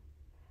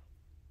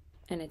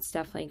 And it's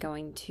definitely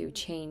going to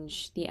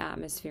change the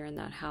atmosphere in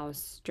that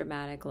house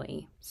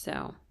dramatically.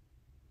 So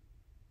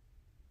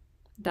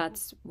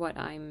that's what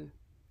I'm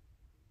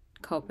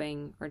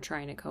coping or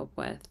trying to cope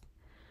with.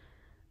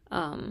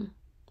 I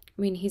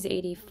mean, he's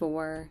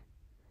 84.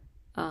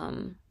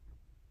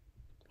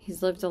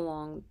 He's lived a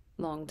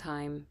long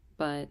time,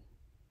 but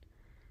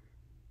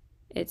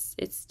it's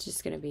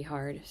just gonna be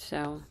hard.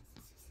 So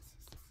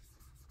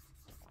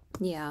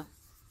yeah.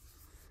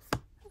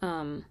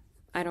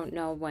 I don't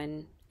know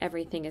when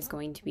everything is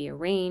going to be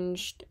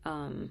arranged.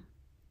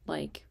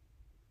 Like,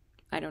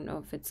 I don't know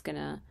if it's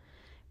gonna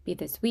be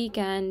this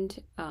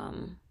weekend.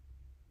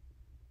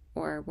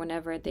 or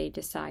whenever they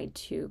decide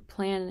to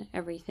plan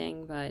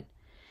everything, but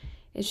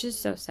it's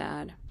just so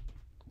sad.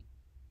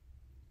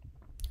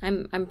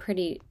 I'm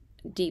pretty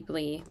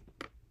deeply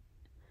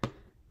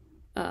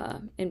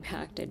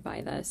impacted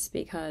by this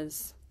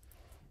because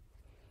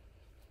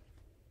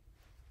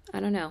I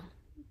don't know.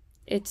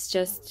 It's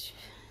just,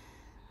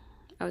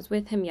 I was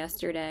with him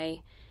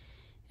yesterday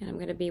and I'm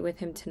going to be with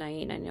him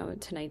tonight, and I know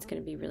tonight's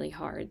going to be really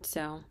hard,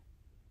 so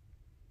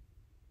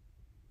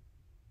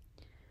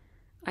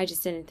I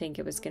just didn't think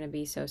it was going to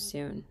be so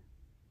soon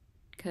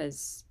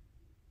because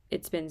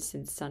it's been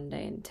since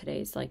Sunday and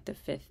today's like the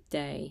 5th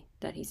day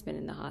that he's been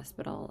in the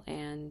hospital,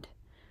 and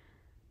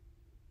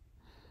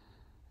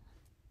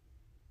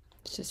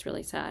it's just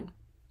really sad.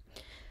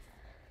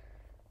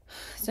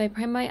 So I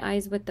primed my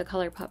eyes with the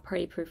ColourPop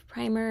Party Proof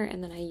Primer,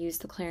 and then I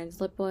used the Clarins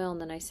Lip Oil, and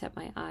then I set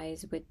my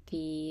eyes with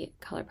the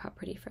ColourPop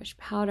Pretty Fresh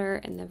Powder.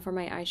 And then for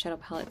my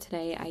eyeshadow palette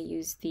today, I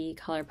used the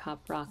ColourPop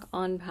Rock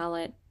On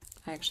palette.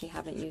 I actually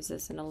haven't used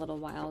this in a little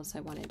while, so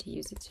I wanted to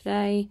use it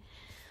today.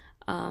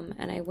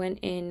 And I went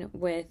in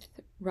with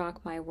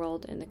Rock My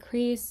World in the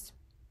crease.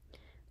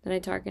 Then I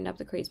darkened up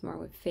the crease more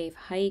with Fave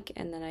Hike,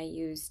 and then I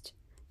used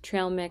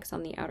Trail Mix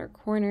on the outer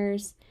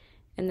corners,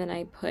 and then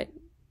I put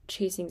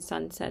Chasing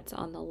Sunsets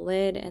on the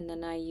lid, and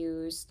then I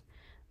used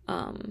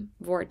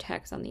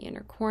Vortex on the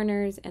inner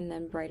corners, and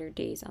then Brighter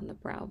Days on the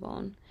brow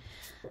bone.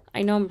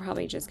 I know I'm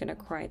probably just going to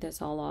cry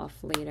this all off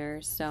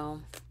later,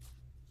 so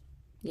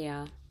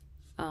yeah.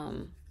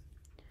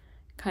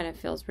 Kind of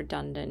feels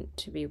redundant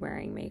to be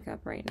wearing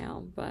makeup right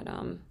now, but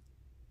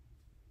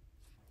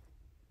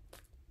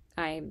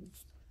I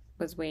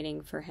was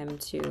waiting for him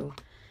to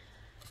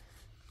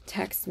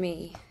text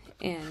me,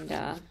 and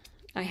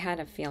I had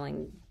a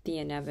feeling the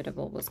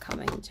inevitable was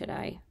coming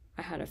today.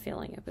 I had a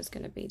feeling it was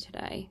going to be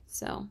today,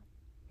 so.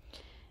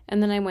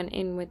 And then I went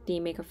in with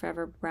the Makeup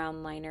Forever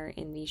brown liner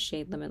in the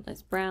shade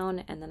Limitless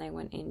Brown, and then I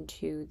went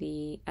into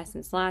the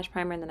Essence Lash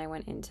Primer, and then I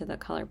went into the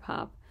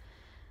ColourPop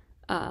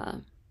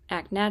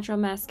Act Natural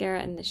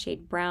Mascara in the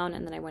shade Brown,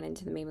 and then I went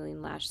into the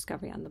Maybelline Lash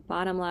Discovery on the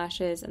bottom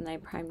lashes, and then I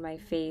primed my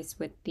face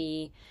with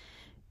the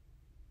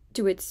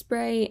Do It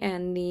Spray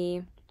and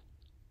the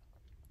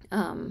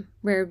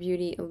Rare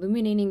Beauty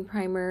Illuminating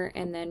Primer.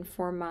 And then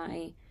for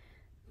my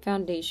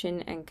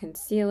foundation and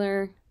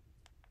concealer,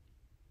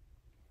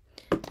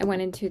 I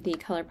went into the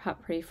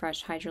ColourPop Pretty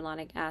Fresh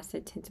Hyaluronic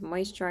Acid Tinted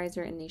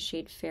Moisturizer in the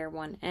shade Fair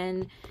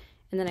 1N.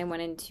 And then I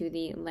went into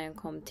the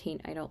Lancome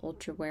Teint Idol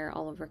Ultra Wear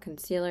All Over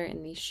Concealer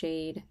in the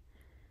shade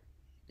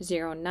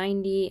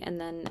 090. And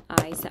then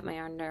I set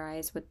my under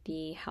eyes with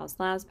the House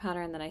Labs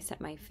powder. And then I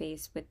set my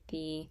face with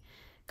the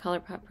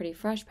ColourPop Pretty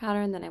Fresh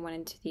powder. And then I went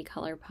into the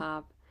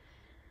ColourPop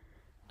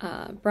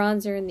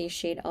bronzer in the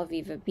shade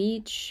Alviva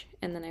Beach.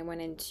 And then I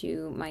went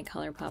into my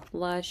ColourPop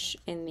blush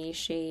in the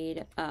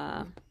shade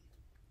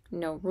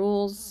No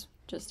Rules.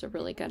 Just a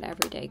really good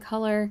everyday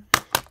color.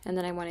 And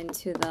then I went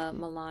into the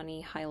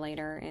Milani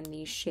highlighter in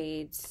the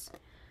shades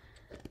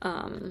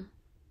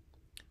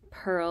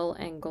Pearl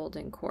and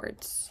Golden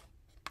Quartz.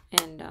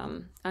 And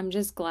I'm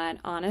just glad,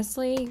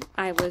 honestly,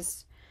 I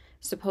was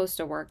supposed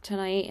to work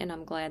tonight, and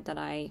I'm glad that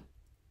I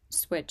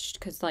switched,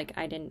 because, like,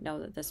 I didn't know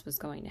that this was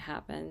going to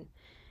happen.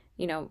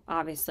 You know,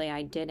 obviously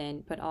I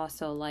didn't, but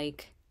also,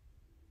 like,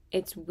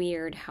 it's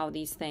weird how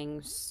these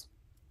things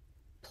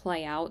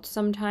play out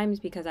sometimes,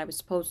 because I was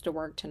supposed to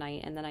work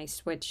tonight, and then I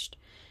switched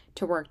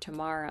to work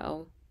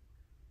tomorrow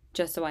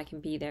just so I can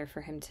be there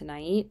for him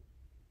tonight.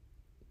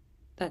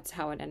 That's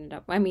how it ended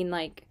up. I mean,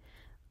 like,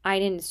 I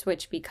didn't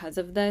switch because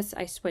of this.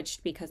 I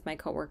switched because my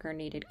coworker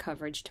needed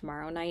coverage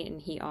tomorrow night,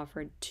 and he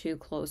offered too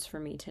close for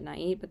me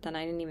tonight, but then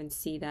I didn't even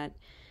see that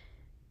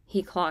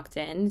he clocked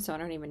in, so I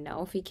don't even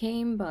know if he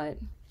came, but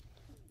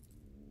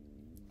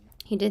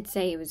he did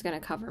say he was going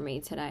to cover me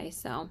today,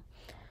 so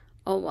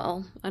oh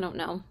well, I don't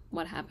know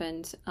what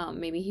happened.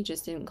 Maybe he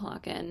just didn't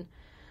clock in.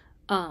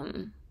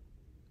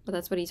 But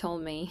that's what he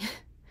told me.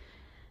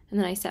 And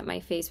then I set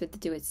my face with the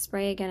Do It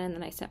Spray again, and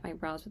then I set my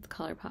brows with the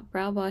ColourPop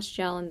Brow Boss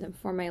Gel, and then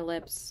for my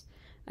lips,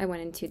 I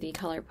went into the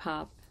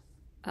ColourPop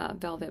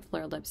Velvet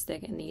Blur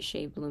Lipstick in the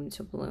shade Bloom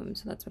to Bloom.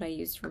 So that's what I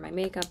used for my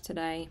makeup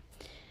today.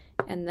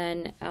 And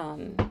then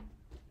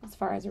as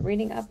far as a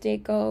reading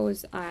update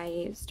goes,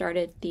 I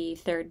started the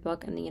 3rd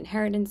book in the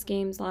Inheritance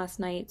Games last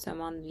night, so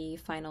I'm on the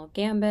final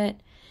gambit,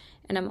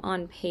 and I'm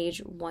on page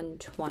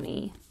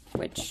 120,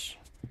 which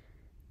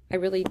I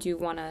really do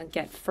want to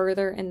get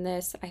further in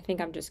this. I think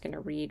I'm just going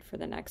to read for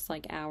the next,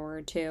 like, hour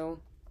or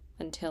two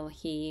until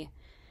he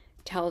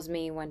tells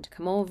me when to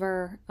come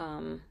over.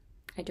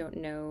 I don't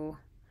know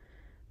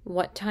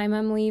what time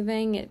I'm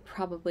leaving. It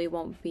probably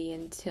won't be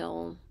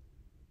until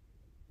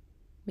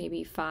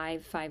maybe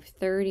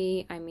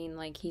 5:30. I mean,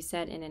 like he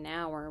said, in an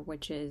hour,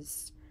 which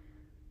is,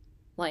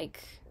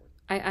 like,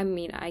 I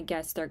mean, I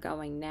guess they're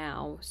going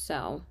now,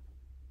 so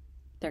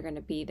they're going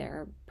to be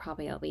there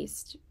probably at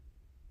least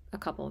a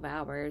couple of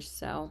hours,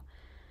 so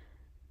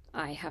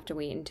I have to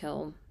wait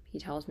until he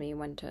tells me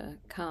when to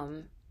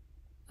come.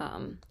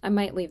 I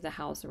might leave the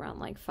house around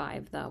like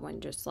 5 though,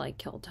 and just like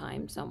kill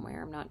time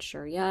somewhere. I'm not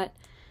sure yet.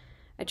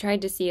 I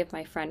tried to see if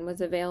my friend was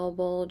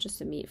available just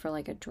to meet for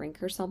like a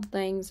drink or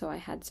something, so I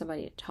had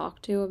somebody to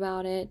talk to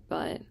about it,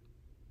 but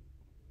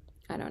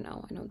I don't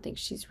know. I don't think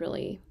she's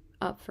really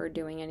up for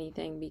doing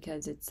anything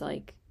because it's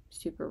like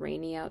super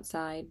rainy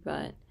outside,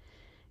 but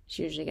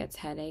she usually gets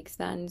headaches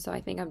then, so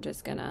I think I'm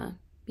just gonna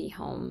be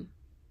home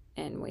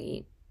and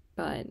wait,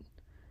 but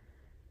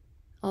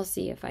I'll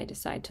see if I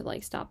decide to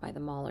like stop by the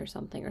mall or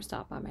something or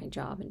stop by my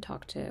job and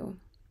talk to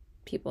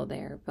people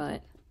there,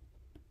 but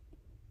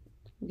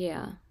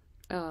yeah,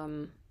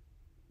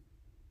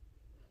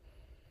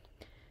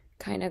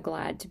 kind of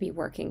glad to be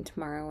working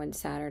tomorrow and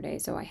Saturday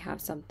so I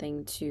have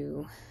something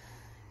to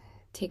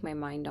take my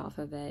mind off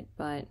of it,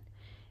 but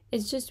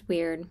it's just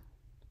weird.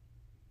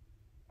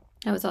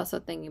 I was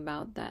also thinking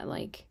about that,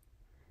 like,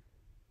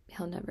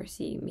 he'll never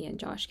see me and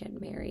Josh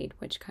get married,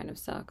 which kind of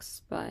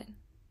sucks, but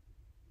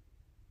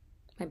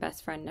my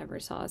best friend never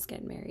saw us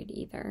get married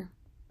either.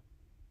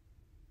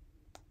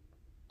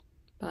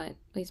 But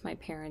at least my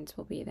parents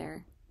will be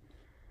there,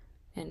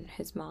 and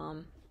his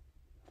mom.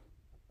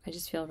 I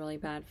just feel really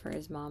bad for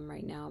his mom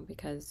right now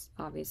because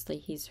obviously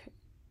he's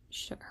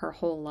her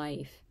whole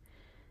life.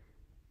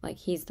 Like,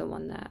 he's the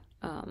one that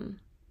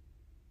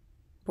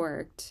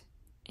worked,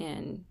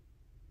 and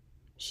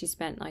she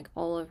spent like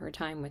all of her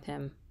time with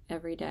him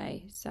every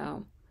day.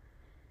 So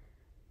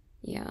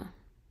yeah,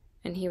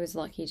 and he was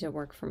lucky to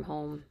work from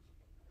home,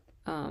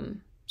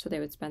 so they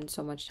would spend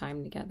so much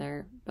time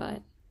together.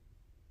 But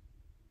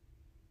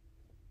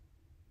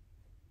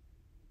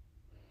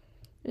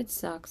it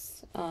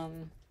sucks.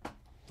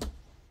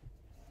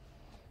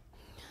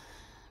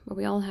 But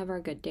we all have our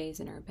good days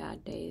and our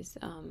bad days.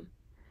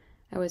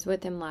 I was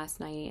with him last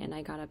night, and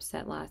I got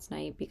upset last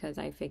night because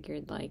I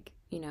figured, like,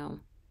 you know,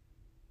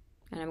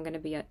 and I'm going to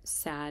be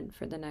sad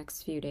for the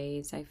next few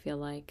days, I feel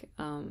like.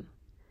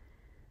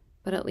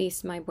 But at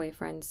least my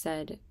boyfriend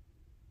said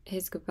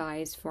his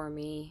goodbyes for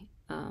me,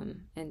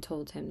 and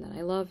told him that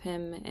I love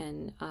him,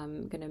 and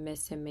I'm going to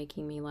miss him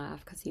making me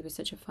laugh because he was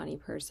such a funny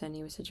person.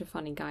 He was such a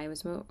funny guy. He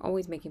was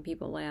always making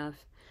people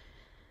laugh.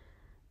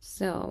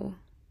 So,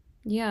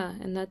 yeah,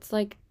 and that's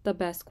like the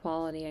best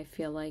quality I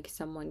feel like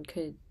someone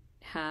could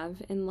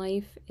have in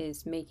life,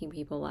 is making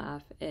people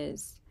laugh.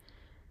 Is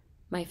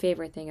my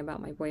favorite thing about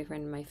my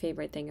boyfriend. My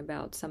favorite thing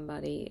about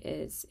somebody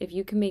is if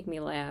you can make me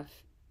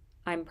laugh,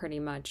 I'm pretty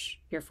much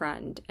your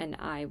friend, and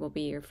I will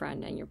be your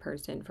friend and your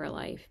person for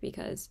life,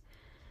 because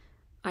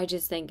I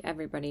just think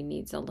everybody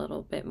needs a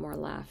little bit more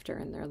laughter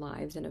in their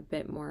lives and a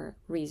bit more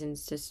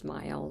reasons to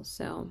smile.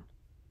 So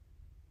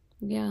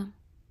yeah,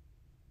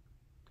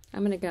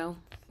 I'm gonna go.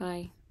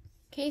 Bye.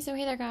 Okay, so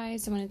hey there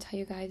guys, I want to tell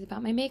you guys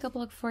about my makeup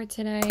look for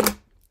today.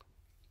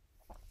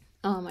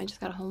 I just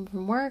got home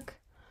from work.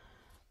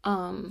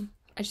 I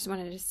just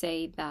wanted to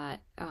say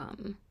that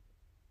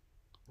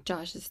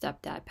Josh's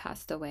stepdad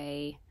passed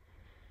away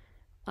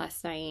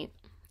last night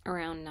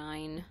around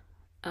 9.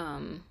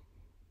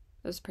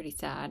 It was pretty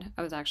sad.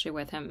 I was actually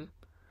with him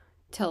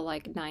till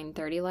like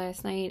 9:30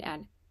 last night.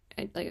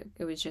 Like,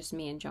 it was just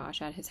me and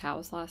Josh at his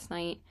house last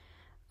night.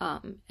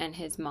 And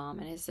his mom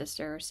and his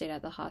sister stayed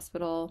at the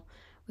hospital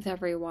with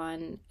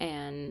everyone,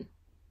 and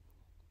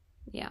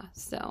yeah,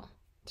 so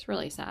it's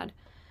really sad.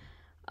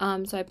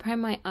 So I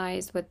primed my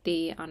eyes with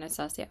the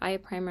Anastasia eye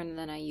primer, and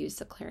then I used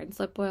the Clarins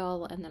lip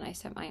oil, and then I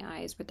set my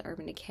eyes with the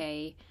Urban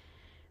Decay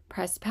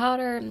pressed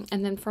powder.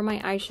 And then for my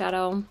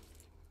eyeshadow,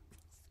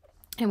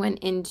 I went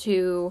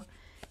into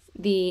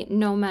the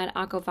Nomad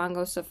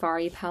Akavango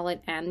Safari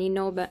palette and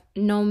the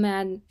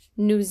Nomad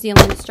New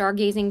Zealand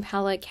Stargazing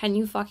palette. Can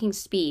you fucking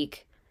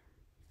speak?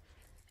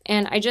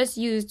 And I just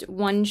used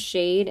one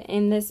shade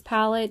in this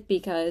palette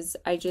because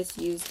I just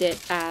used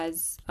it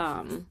as,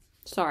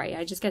 sorry,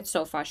 I just get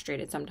so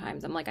frustrated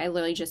sometimes. I'm like, I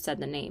literally just said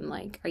the name,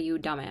 like, are you a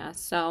dumbass?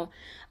 So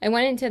I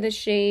went into the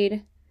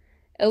shade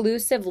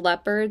Elusive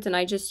Leopards, and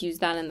I just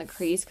used that in the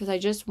crease because I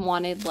just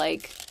wanted,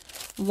 like,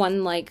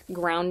 one, like,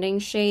 grounding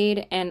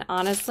shade. And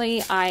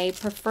honestly, I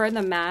prefer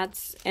the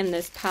mattes in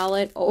this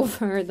palette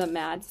over the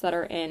mattes that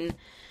are in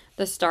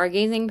the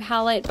Stargazing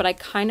palette, but I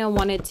kind of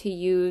wanted to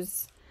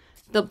use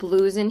the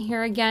blues in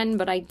here again,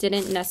 but I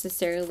didn't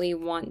necessarily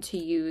want to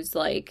use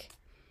like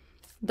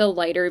the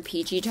lighter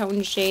peachy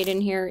tone shade in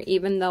here,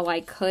 even though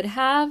I could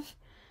have.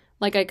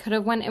 Like, I could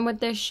have went in with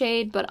this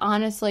shade, but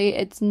honestly,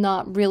 it's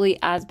not really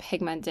as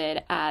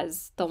pigmented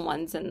as the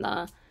ones in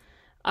the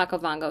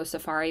Akavango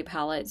Safari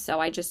palette,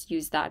 so I just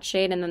used that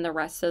shade, and then the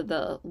rest of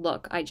the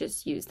look, I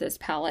just used this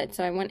palette.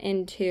 So I went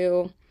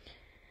into,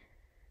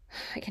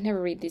 I can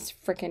never read these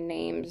freaking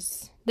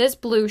names, this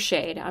blue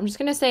shade. I'm just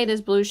gonna say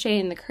this blue shade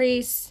in the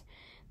crease.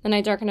 Then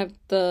I darken up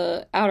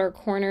the outer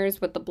corners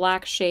with the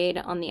black shade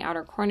on the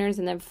outer corners.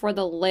 And then for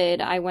the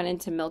lid, I went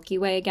into Milky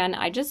Way again.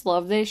 I just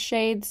love this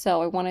shade,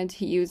 so I wanted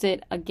to use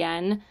it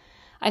again.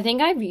 I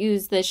think I've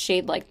used this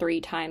shade like 3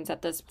 times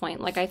at this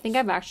point. Like, I think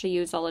I've actually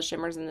used all the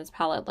shimmers in this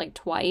palette like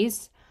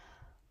twice.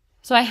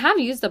 So I have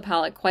used the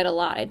palette quite a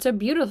lot. It's a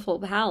beautiful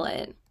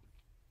palette.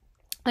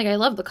 Like, I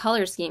love the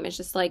color scheme. It's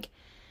just like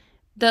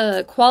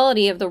the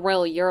quality of the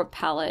Royal Europe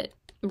palette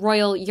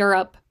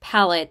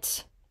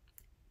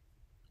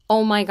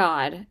oh my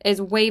god,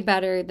 is way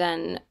better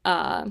than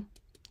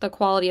the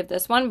quality of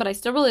this one, but I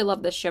still really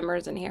love the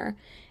shimmers in here.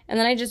 And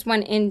then I just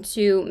went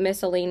into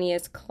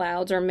miscellaneous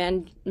clouds, or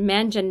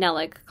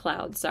manganiellic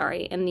clouds,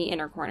 sorry, in the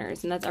inner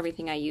corners. And that's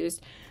everything I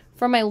used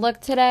for my look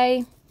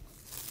today.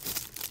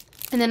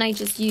 And then I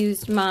just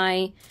used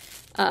my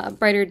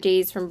Brighter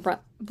Days from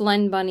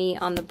Blend Bunny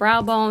on the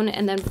brow bone.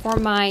 And then for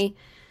my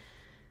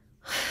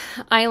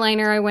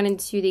eyeliner, I went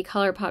into the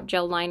ColourPop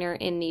gel liner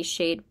in the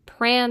shade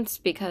Prance,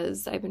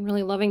 because I've been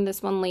really loving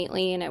this one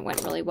lately and it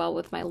went really well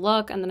with my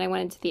look. And then I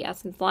went into the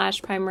Essence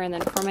Lash Primer, and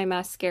then for my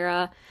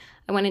mascara,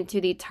 I went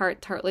into the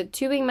Tarte Lid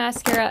Tubing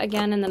Mascara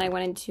again, and then I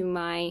went into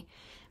my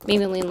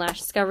Maybelline Lash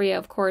Discovery,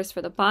 of course,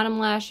 for the bottom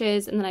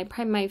lashes, and then I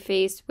primed my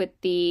face with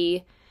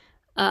the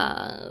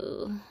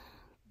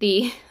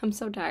I'm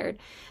so tired,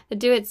 the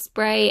Do It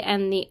Spray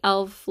and the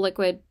e.l.f.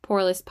 Liquid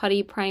Poreless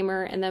Putty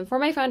Primer. And then for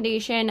my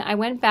foundation, I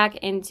went back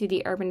into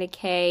the Urban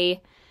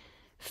Decay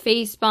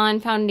Face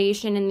Bond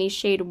Foundation in the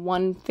shade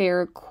One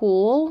Fair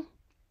Cool.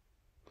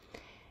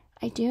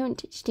 I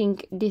don't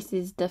think this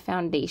is the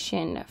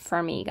foundation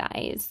for me,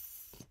 guys.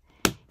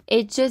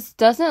 It just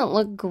doesn't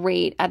look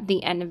great at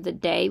the end of the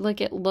day.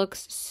 Like, it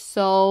looks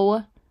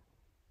so,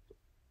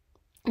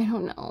 I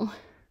don't know.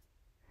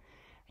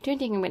 I don't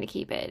think I'm going to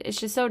keep it. It's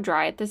just so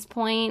dry at this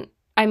point.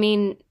 I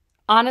mean,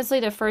 honestly,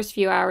 the first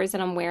few hours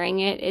that I'm wearing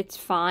it, it's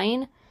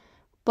fine.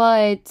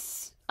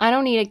 But I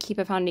don't need to keep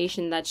a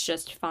foundation that's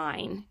just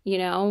fine, you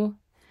know?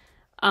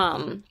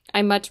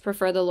 I much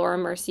prefer the Laura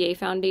Mercier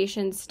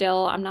foundation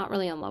still. I'm not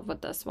really in love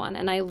with this one.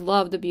 And I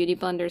love the Beauty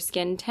Blender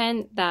Skin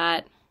Tint.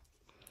 That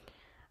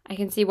I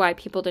can see why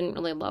people didn't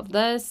really love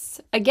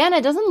this. Again,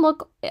 it doesn't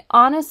look,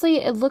 honestly,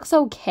 it looks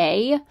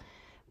okay.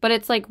 But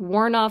it's like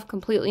worn off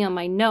completely on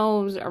my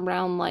nose,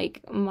 around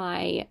like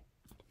my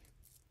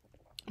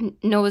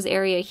nose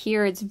area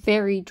here. It's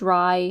very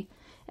dry.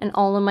 And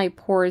all of my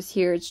pores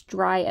here, it's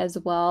dry as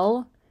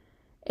well.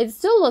 It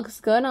still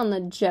looks good on the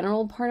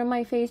general part of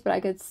my face, but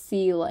I could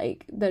see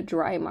like the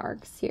dry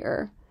marks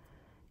here.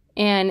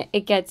 And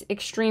it gets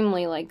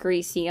extremely like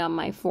greasy on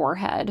my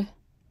forehead.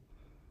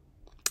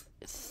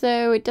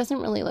 So it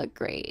doesn't really look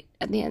great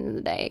at the end of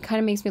the day. It kind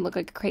of makes me look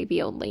like a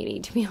crepey old lady,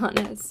 to be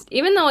honest.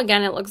 Even though,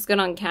 again, it looks good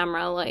on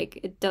camera,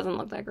 like, it doesn't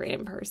look that great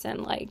in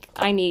person. Like,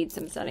 I need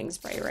some setting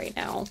spray right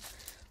now.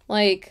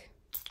 Like,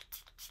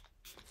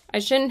 I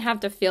shouldn't have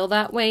to feel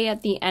that way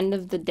at the end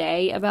of the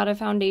day about a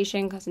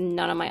foundation, because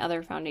none of my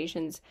other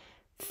foundations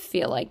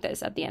feel like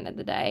this at the end of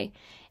the day.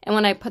 And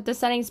when I put the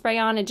setting spray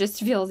on, it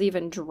just feels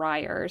even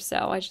drier.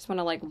 So I just want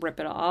to, like, rip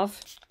it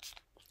off.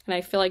 And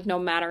I feel like no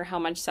matter how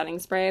much setting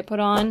spray I put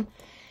on,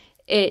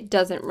 it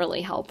doesn't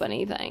really help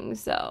anything.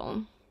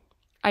 So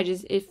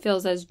it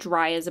feels as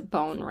dry as a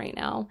bone right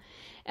now.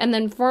 And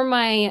then for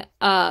my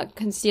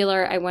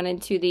concealer, I went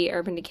into the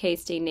Urban Decay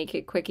Stay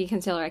Naked Quickie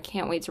Concealer. I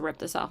can't wait to rip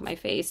this off my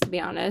face, to be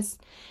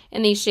honest.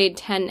 In the shade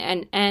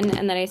 10NN. And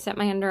then I set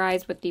my under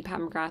eyes with the Pat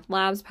McGrath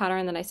Labs powder.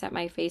 And then I set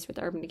my face with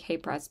the Urban Decay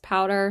Pressed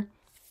Powder.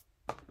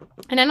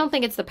 And I don't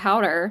think it's the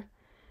powder,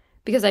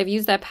 because I've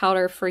used that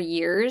powder for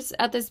years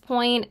at this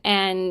point,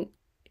 and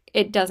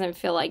it doesn't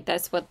feel like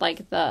this with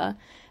like the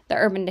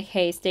Urban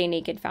Decay Stay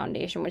Naked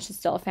foundation, which is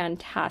still a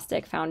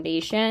fantastic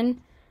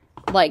foundation.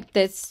 Like,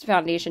 this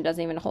foundation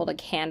doesn't even hold a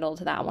candle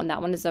to that one.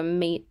 That one is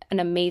an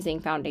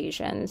amazing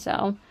foundation.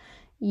 So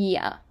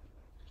yeah,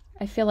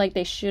 I feel like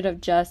they should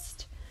have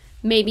just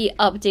maybe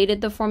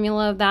updated the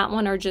formula of that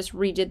one, or just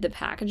redid the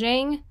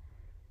packaging,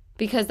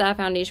 because that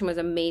foundation was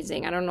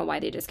amazing. I don't know why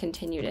they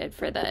discontinued it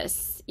for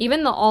this.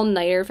 Even the All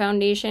Nighter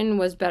foundation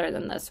was better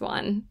than this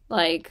one.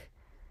 Like,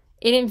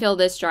 it didn't feel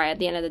this dry at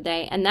the end of the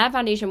day. And that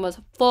foundation was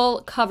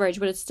full coverage,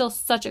 but it's still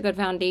such a good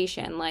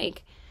foundation.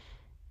 Like,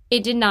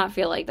 it did not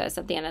feel like this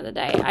at the end of the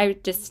day. I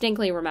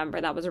distinctly remember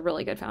that was a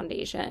really good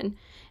foundation.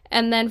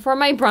 And then for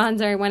my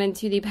bronzer, I went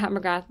into the Pat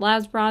McGrath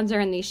Labs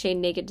bronzer in the shade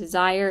Naked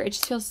Desire. It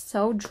just feels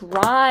so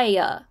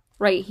dry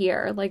right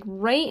here, like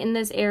right in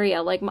this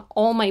area, like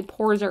all my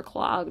pores are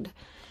clogged.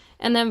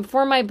 And then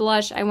for my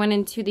blush, I went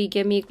into the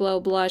Give Me Glow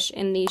blush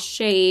in the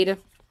shade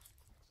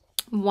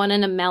One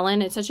in a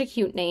Melon. It's such a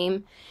cute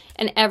name.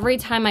 And every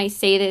time I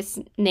say this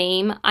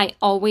name, I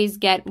always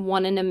get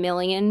One in a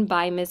Million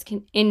by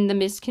in the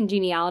Miss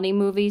Congeniality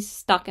movies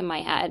stuck in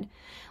my head.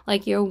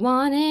 Like, you're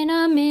one in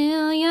a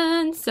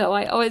million. So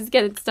I always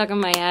get it stuck in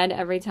my head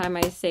every time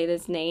I say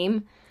this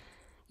name.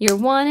 You're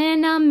one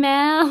in a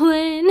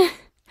melon.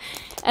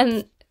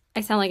 And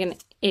I sound like an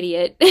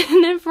idiot.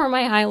 And then for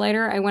my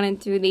highlighter, I went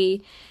into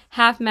the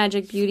Half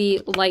Magic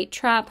Beauty Light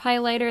Trap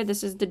highlighter.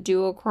 This is the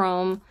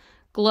Duochrome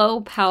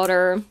Glow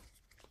Powder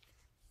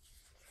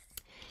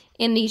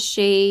in the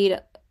shade,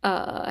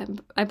 I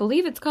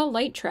believe it's called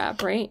Light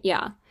Trap, right?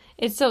 Yeah.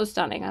 It's so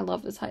stunning. I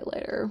love this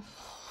highlighter.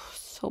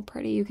 So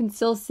pretty. You can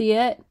still see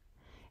it.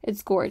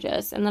 It's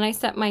gorgeous. And then I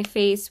set my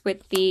face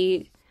with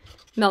the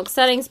Milk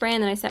Setting Spray,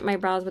 and then I set my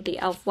brows with the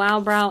e.l.f. Wow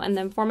Brow. And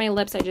then for my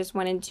lips, I just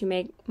went in to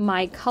make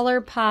my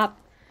ColourPop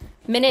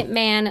Minute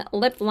Man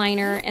lip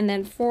liner. And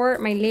then for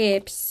my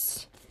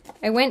lips,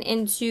 I went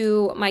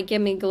into my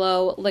Give Me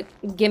Glow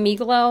liquid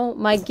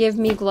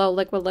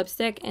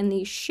lipstick in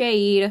the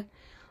shade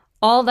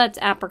All That's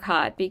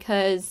Apricot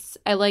because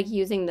I like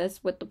using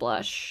this with the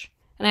blush.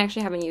 And I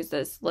actually haven't used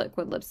this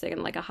liquid lipstick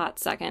in like a hot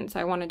second, so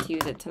I wanted to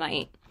use it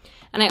tonight.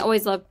 And I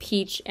always love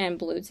peach and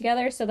blue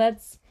together, so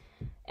that's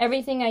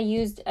everything I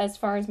used as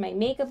far as my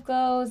makeup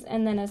goes.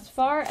 And then as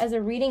far as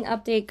a reading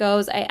update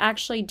goes, I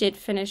actually did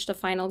finish the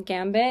final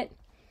Gambit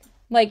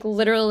like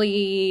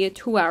literally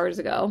 2 hours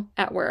ago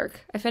at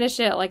work. I finished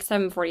it at like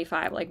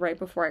 7:45, like right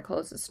before I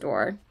closed the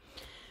store.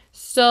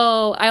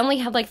 So I only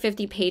had like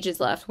 50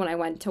 pages left when I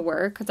went to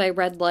work because I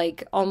read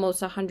like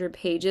almost 100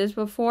 pages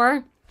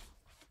before.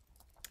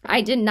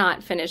 I did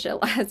not finish it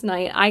last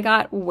night. I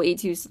got way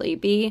too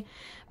sleepy,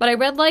 but I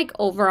read like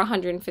over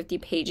 150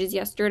 pages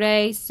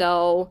yesterday,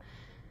 so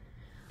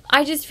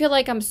I just feel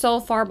like I'm so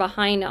far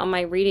behind on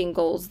my reading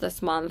goals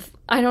this month.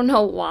 I don't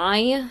know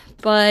why,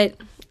 but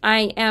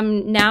I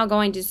am now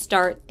going to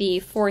start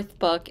the 4th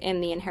book in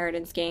the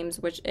Inheritance Games,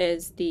 which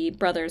is the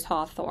Brothers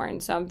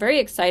Hawthorne. So I'm very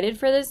excited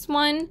for this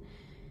one.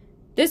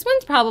 This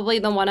one's probably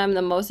the one I'm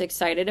the most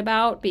excited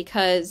about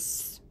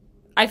because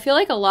I feel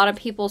like a lot of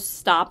people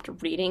stopped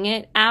reading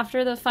it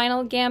after the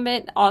final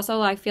Gambit.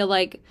 Also, I feel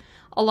like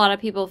a lot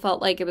of people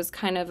felt like it was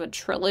kind of a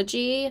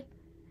trilogy.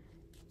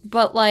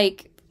 But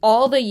like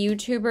all the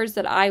YouTubers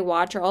that I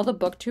watch or all the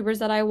booktubers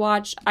that I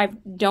watch, I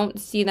don't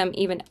see them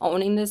even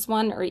owning this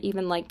one or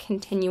even like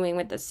continuing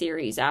with the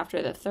series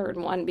after the 3rd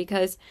one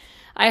because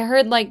I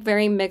heard like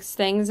very mixed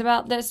things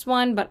about this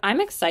one, but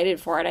I'm excited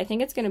for it. I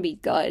think it's going to be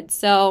good.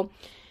 So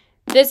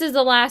this is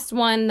the last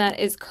one that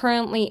is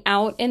currently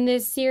out in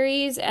this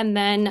series, and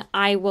then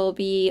I will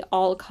be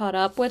all caught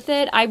up with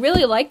it. I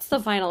really liked the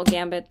final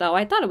Gambit though.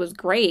 I thought it was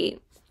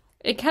great.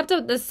 It kept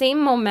up the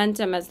same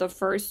momentum as the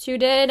first two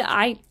did.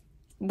 I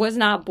was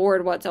not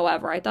bored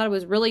whatsoever. I thought it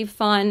was really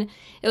fun.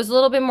 It was a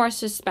little bit more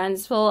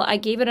suspenseful. I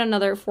gave it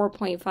another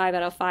 4.5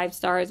 out of 5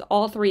 stars.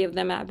 All 3 of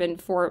them have been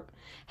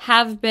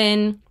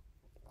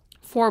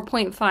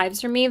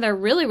 4.5s for me. They're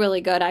really,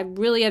 really good. I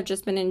really have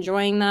just been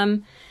enjoying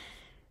them.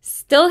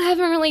 Still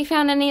haven't really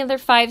found any other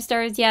 5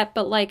 stars yet,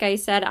 but like I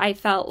said, I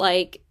felt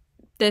like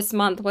this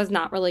month was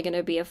not really going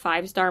to be a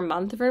 5-star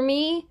month for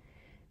me.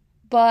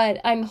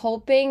 But I'm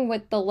hoping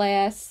with the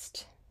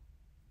last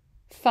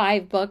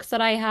 5 books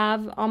that I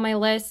have on my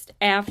list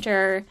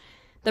after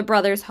the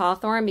Brothers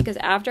Hawthorne, because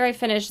after I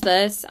finish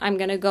this, I'm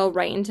going to go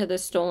right into the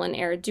Stolen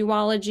Heir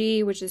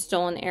duology, which is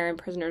Stolen Heir and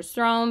Prisoner's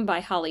Throne by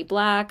Holly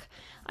Black.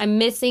 I'm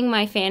missing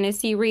my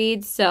fantasy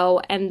reads,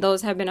 and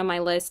those have been on my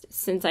list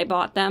since I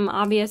bought them,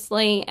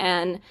 obviously,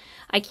 and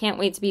I can't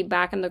wait to be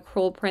back in the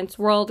Cruel Prince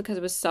world because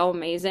it was so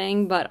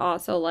amazing, but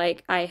also,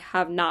 like, I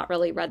have not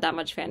really read that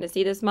much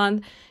fantasy this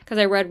month because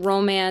I read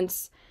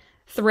romance,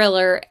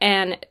 thriller,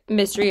 and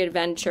mystery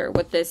adventure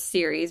with this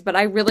series, but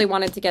I really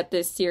wanted to get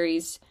this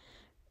series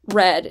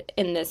read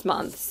in this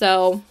month,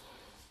 so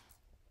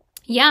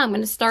yeah, I'm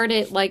going to start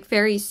it, like,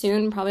 very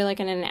soon, probably, like,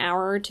 in an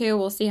hour or two.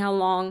 We'll see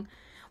how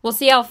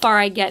far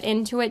I get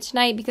into it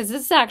tonight, because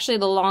this is actually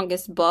the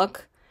longest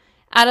book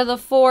out of the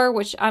 4,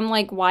 which I'm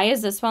like, why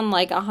is this one,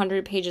 like,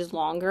 100 pages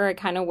longer? I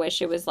kind of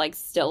wish it was, like,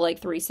 still, like,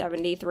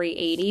 370,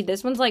 380.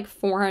 This one's, like,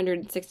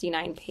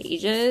 469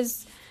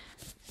 pages.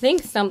 I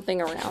think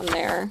something around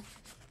there.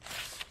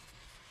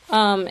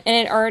 And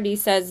it already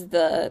says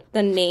the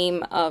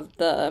name of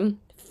the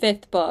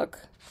 5th book.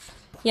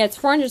 Yeah, it's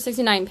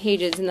 469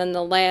 pages, and then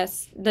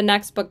the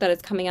next book that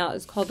is coming out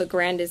is called The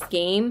Grandest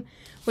Game,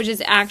 which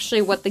is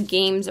actually what the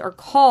games are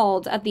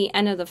called at the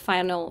end of the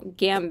final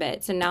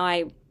Gambit. So now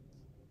I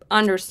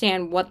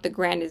understand what the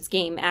Grandest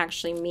Game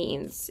actually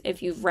means.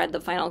 If you've read the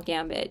final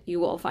Gambit, you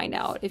will find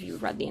out if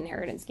you've read the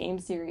Inheritance Game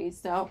series.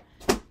 So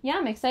yeah,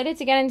 I'm excited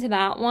to get into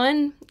that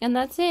one. And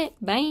that's it.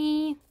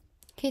 Bye.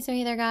 Okay, so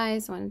hey there,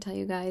 guys. I want to tell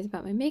you guys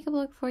about my makeup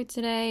look for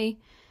today.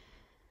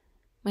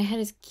 My head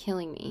is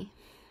killing me.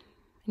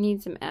 I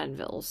need some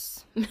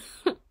Advils.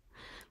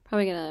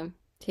 Probably gonna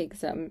take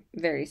some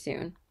very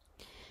soon.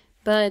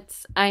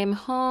 But I'm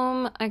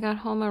home. I got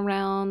home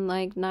around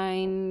like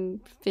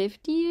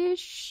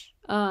 9:50-ish.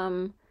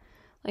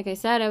 Like I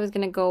said, I was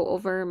gonna go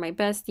over my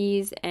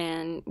besties,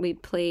 and we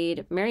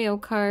played Mario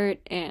Kart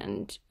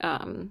and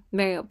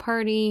Mario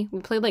Party.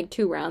 We played like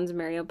 2 rounds of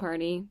Mario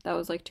Party. That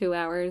was like 2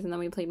 hours, and then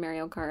we played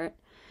Mario Kart.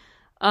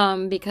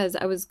 Because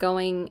I was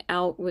going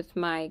out with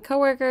my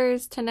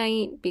coworkers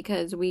tonight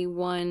because we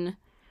won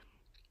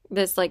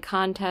this like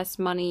contest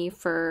money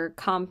for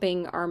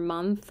comping our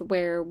month,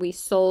 where we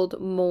sold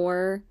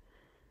more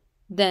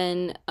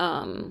than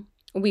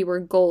we were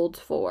gold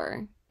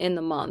for in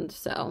the month.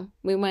 So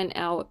we went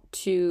out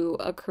to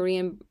a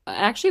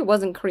actually it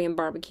wasn't Korean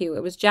barbecue,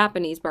 it was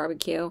Japanese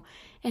barbecue,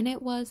 and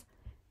it was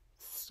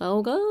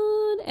so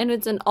good. And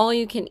it's an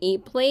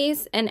all-you-can-eat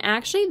place, and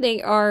actually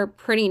they are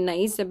pretty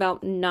nice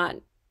about not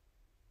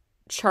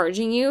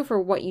charging you for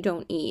what you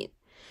don't eat.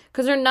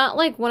 Because they're not,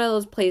 like, one of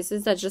those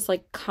places that just,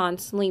 like,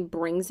 constantly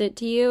brings it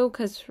to you.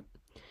 Because,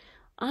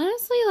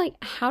 honestly,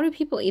 like, how do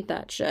people eat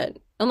that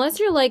shit? Unless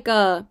you're, like,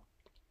 a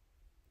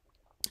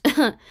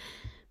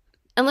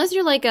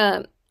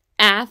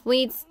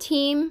athletes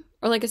team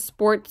or like a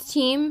sports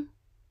team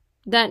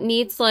that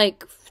needs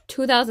like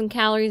 2,000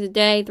 calories a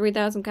day,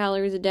 3,000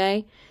 calories a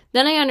day,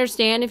 then I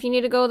understand if you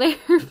need to go there.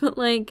 But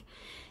like,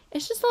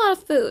 it's just a lot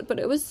of food. But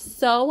it was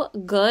so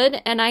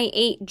good, and I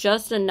ate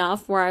just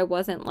enough where I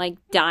wasn't like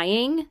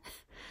dying.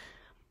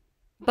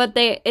 But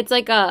it's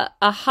like a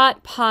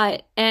hot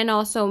pot and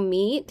also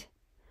meat.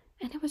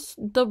 And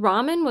the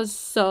ramen was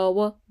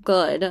so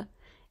good.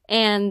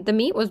 And the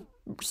meat was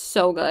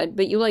so good.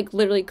 But you like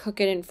literally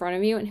cook it in front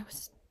of you, and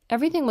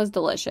everything was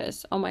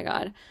delicious. Oh my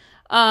God.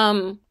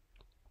 And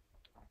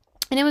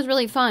it was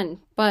really fun.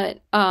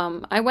 But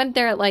I went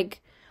there at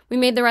like, we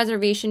made the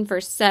reservation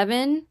for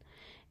 7,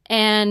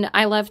 and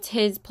I left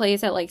his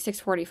place at like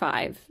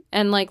 6:45.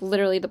 And like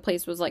literally the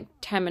place was like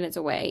 10 minutes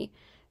away.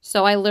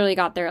 So I literally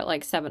got there at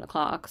like 7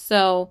 o'clock.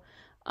 So,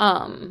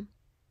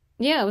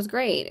 yeah, it was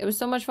great. It was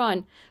so much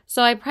fun.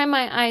 So I primed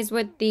my eyes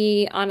with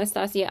the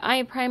Anastasia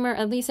eye primer.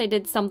 At least I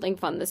did something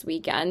fun this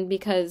weekend,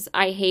 because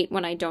I hate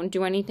when I don't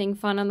do anything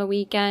fun on the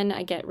weekend.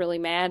 I get really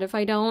mad if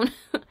I don't.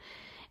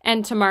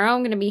 And tomorrow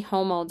I'm going to be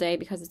home all day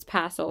because it's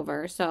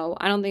Passover. So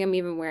I don't think I'm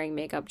even wearing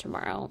makeup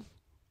tomorrow.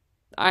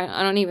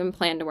 I don't even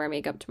plan to wear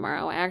makeup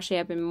tomorrow. I actually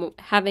have been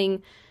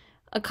having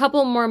a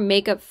couple more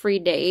makeup-free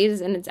days,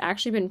 and it's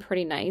actually been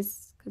pretty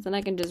nice. Because then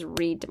I can just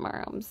read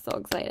tomorrow. I'm so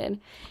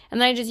excited.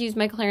 And then I just used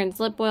my Clarins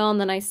lip oil.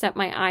 And then I set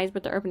my eyes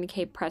with the Urban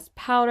Decay pressed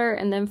powder.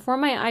 And then for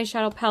my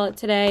eyeshadow palette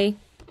today,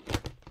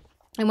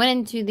 I went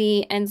into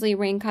the Ensley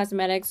Rain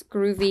Cosmetics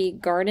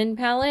Groovy Garden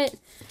palette.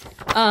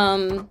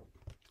 Because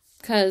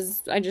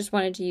I just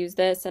wanted to use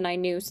this. And I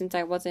knew since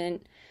I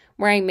wasn't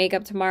wearing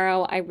makeup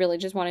tomorrow, I really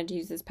just wanted to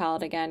use this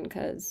palette again.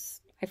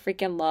 Because I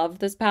freaking love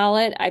this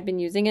palette. I've been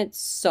using it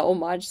so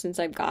much since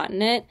I've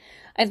gotten it.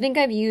 I think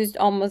I've used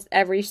almost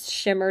every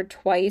shimmer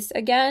twice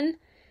again.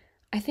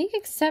 I think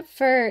except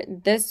for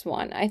this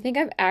one. I think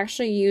I've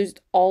actually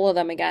used all of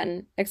them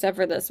again except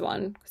for this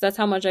one. Because that's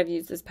how much I've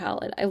used this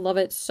palette. I love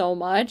it so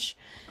much.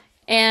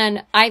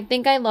 And I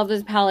think I love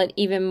this palette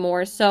even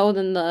more so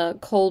than the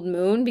Cold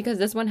Moon. Because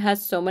this one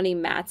has so many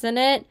mattes in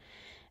it.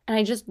 And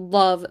I just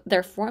love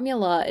their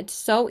formula. It's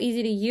so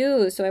easy to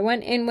use. So I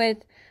went in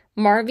with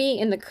Marvy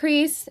in the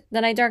crease,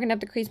 then I darkened up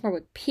the crease more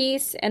with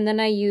Peace, and then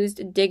I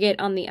used Dig It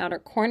on the outer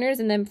corners.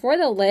 And then for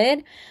the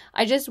lid,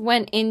 I just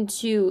went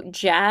into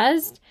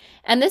Jazzed,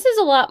 and this is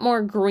a lot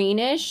more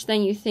greenish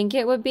than you think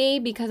it would be,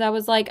 because I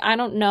was like, I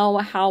don't know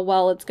how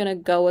well it's gonna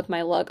go with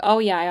my look. Oh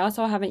yeah, I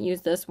also haven't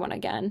used this one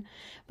again,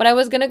 but I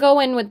was gonna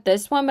go in with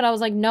this one, but I was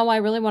like, no, I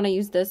really want to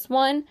use this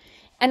one.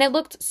 And it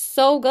looked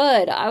so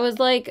good. I was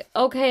like,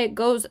 okay, it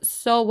goes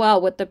so well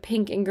with the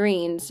pink and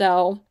green.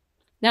 So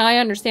now I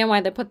understand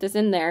why they put this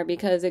in there,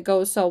 because it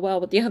goes so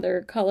well with the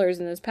other colors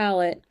in this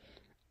palette.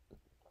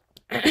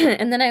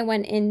 And then I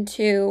went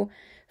into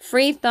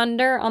Free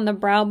Thunder on the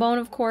brow bone,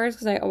 of course,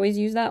 because I always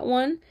use that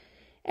one.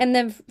 And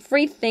then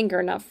Free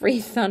Thinker, not Free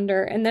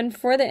Thunder. And then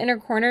for the inner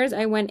corners,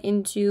 I went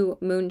into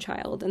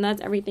Moonchild. And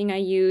that's everything I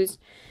used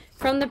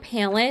from the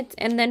palette.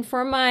 And then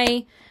for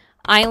my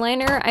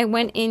eyeliner, I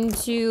went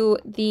into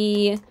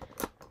the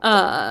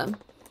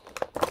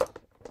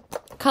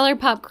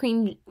ColourPop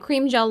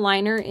cream gel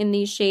liner in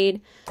the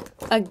shade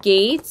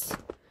Agate,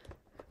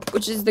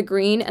 which is the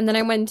green. And then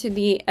I went into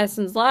the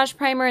Essence Lash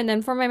Primer. And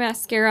then for my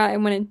mascara, I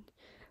went in...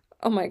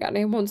 Oh my god,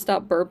 I won't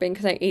stop burping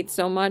because I ate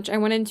so much. I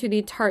went into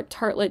the Tarte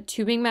Tartelette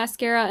Tubing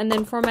Mascara. And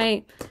then for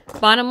my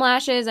bottom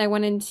lashes, I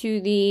went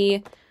into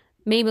the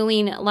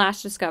Maybelline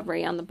Lash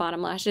Discovery on the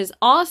bottom lashes.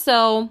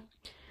 Also,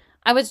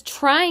 I was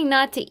trying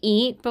not to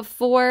eat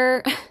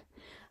before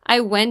I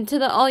went to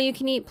the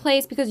all-you-can-eat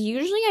place, because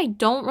usually I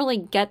don't really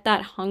get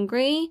that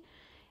hungry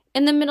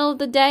in the middle of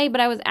the day, but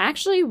I was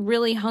actually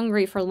really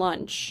hungry for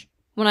lunch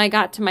when I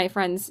got to my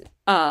friend's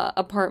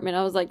apartment.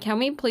 I was like, can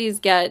we please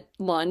get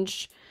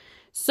lunch?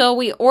 So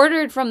we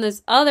ordered from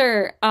this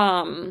other,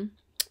 I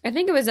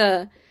think it was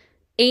a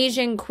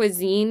Asian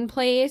cuisine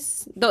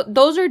place.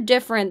 Those are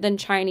different than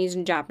Chinese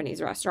and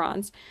Japanese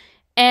restaurants.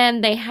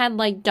 And they had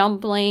like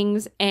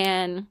dumplings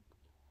and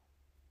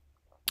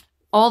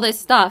all this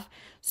stuff.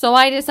 So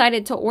I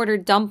decided to order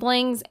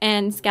dumplings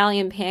and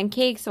scallion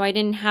pancakes, so I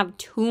didn't have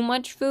too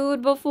much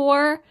food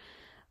before.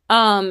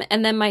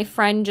 And then my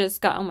friend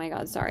just got, oh my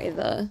god, sorry,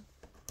 the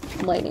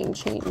lighting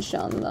changed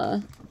on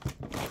the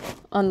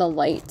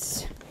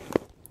lights.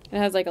 It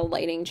has like a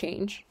lighting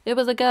change. It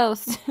was a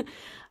ghost.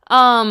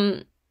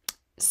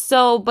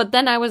 So, but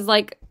then I was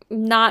like,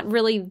 not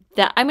really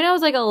that, I mean, I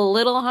was like a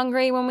little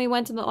hungry when we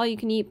went to the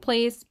all-you-can-eat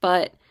place,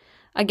 but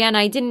again,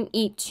 I didn't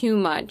eat too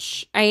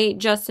much. I ate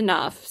just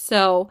enough,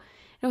 so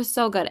it was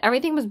so good.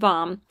 Everything was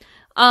bomb.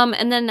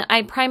 And then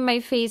I primed my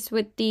face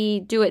with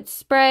the Do It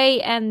Spray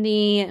and the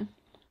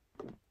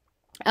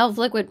e.l.f.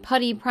 Liquid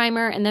Putty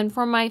Primer. And then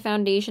for my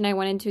foundation, I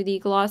went into the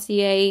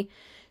Glossier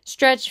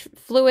Stretch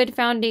Fluid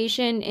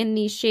Foundation in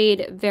the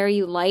shade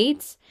Very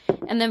Light.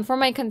 And then for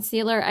my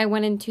concealer, I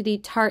went into the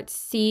Tarte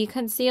C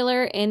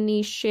Concealer in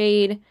the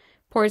shade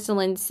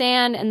Porcelain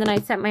Sand. And then I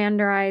set my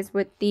under eyes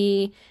with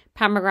the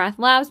Pat McGrath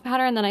Labs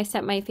powder. And then I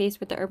set my face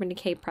with the Urban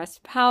Decay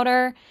Pressed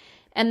Powder.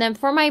 And then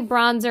for my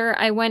bronzer,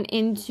 I went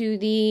into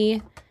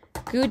the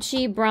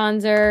Gucci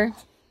bronzer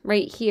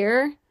right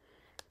here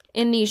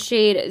in the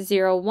shade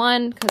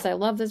 01 because I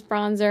love this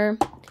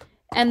bronzer.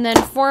 And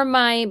then for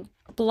my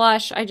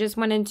blush, I just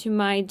went into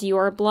my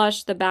Dior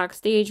blush, the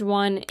Backstage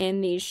one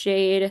in the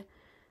shade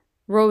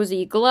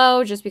Rosy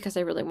Glow, just because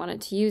I really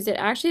wanted to use it.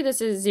 Actually, this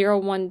is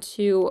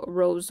 012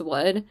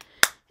 Rosewood.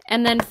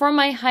 And then for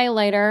my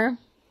highlighter,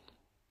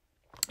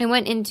 I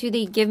went into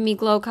the Give Me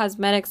Glow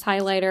Cosmetics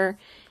highlighter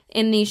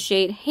in the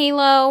shade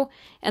Halo.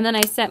 And then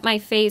I set my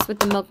face with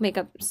the Milk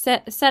Makeup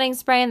setting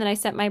spray. And then I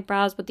set my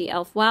brows with the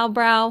e.l.f. Wow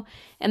Brow.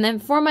 And then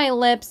for my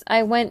lips,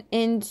 I went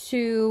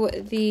into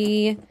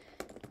the,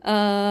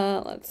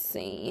 let's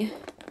see.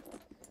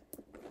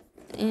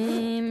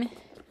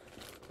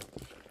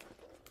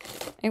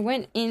 I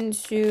went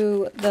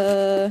into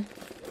the,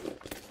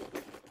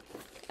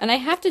 and I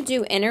have to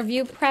do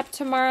interview prep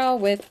tomorrow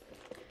with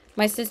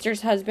my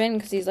sister's husband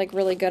because he's like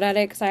really good at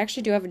it, because I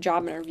actually do have a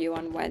job interview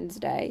on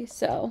Wednesday.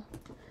 So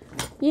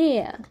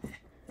yeah.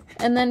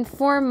 And then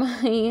for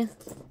my,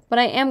 but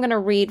I am going to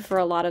read for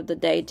a lot of the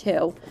day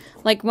too.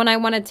 Like when I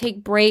want to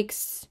take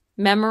breaks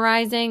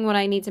memorizing what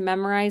I need to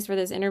memorize for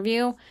this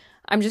interview,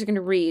 I'm just going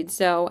to read.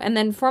 So, and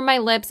then for my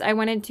lips, I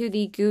went into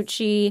the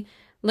Gucci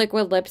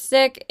liquid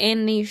lipstick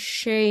in the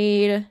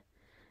shade,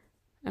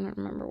 I don't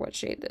remember what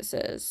shade this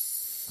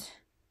is.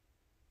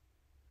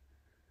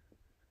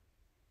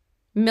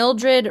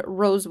 Mildred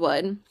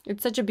Rosewood.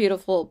 It's such a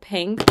beautiful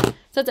pink. So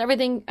that's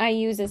everything I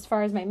use as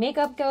far as my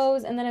makeup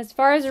goes. And then as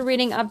far as a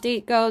reading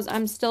update goes,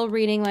 I'm still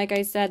reading, like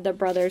I said, The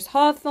Brothers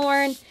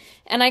Hawthorne.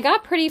 And I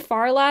got pretty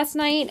far last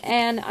night,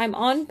 and I'm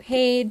on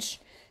page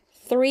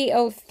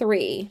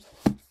 303.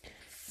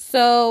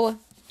 So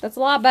that's a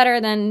lot better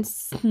than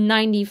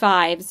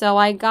 95. So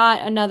I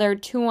got another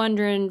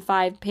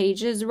 205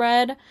 pages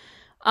read.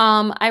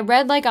 I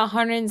read like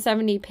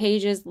 170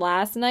 pages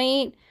last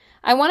night.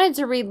 I wanted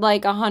to read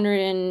like 100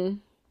 and,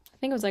 I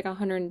think it was like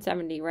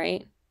 170,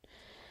 right?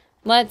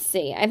 Let's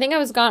see. I think I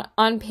was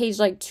on page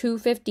like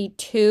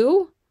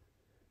 252.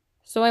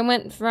 So I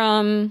went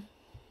from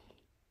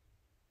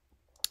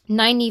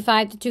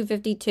 95 to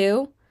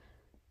 252.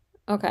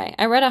 Okay,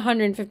 I read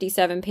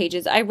 157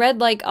 pages. I read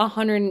like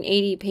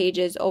 180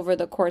 pages over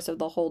the course of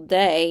the whole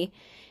day.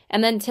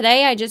 And then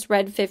today I just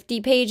read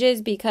 50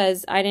 pages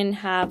because I didn't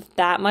have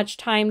that much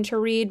time to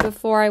read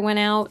before I went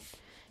out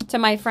to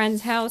my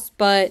friend's house.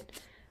 But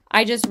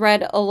I just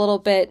read a little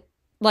bit,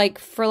 like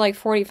for like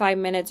 45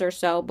 minutes or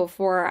so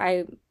before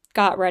I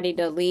got ready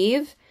to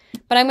leave.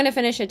 But I'm going to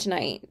finish it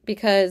tonight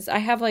because I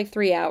have like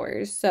 3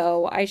 hours.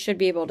 So I should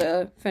be able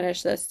to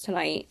finish this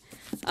tonight.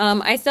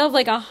 I still have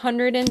like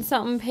 100 and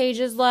something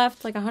pages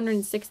left, like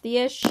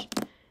 160-ish.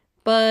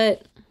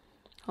 But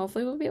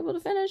hopefully we'll be able to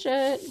finish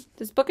it.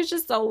 This book is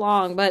just so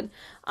long. But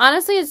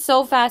honestly, it's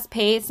so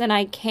fast-paced, and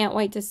I can't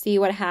wait to see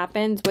what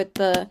happens with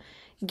the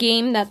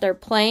game that they're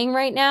playing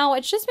right now.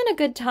 It's just been a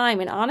good time.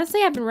 And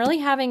honestly, I've been really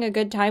having a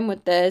good time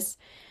with this.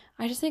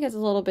 I just think it's a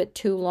little bit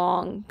too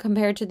long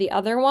compared to the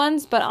other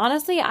ones. But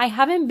honestly, I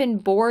haven't been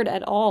bored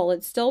at all.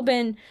 It's still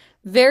been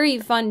very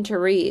fun to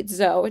read.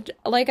 So,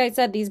 like I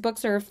said, these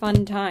books are a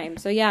fun time.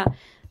 So, yeah,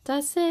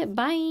 that's it.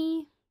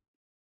 Bye.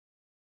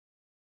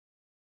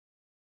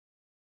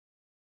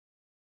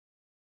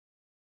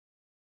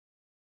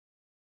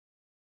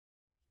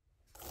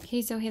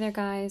 Okay, so hey there,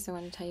 guys. I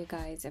want to tell you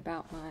guys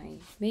about my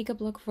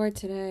makeup look for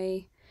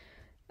today.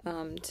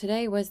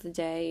 Today was the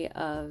day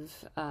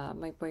of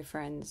my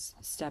boyfriend's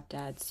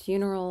stepdad's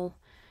funeral.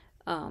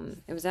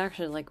 It was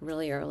actually like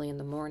really early in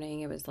the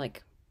morning. It was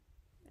like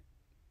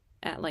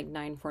at like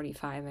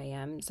 9:45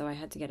 a.m. So I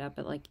had to get up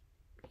at like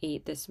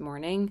 8 this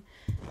morning.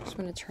 I just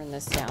want to turn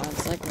this down.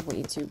 It's like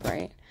way too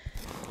bright.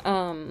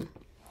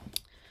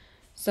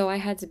 So I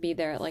had to be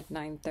there at like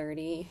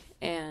 9:30,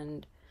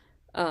 and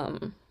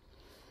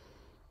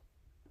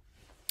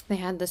they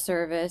had the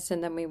service,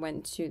 and then we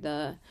went to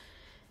the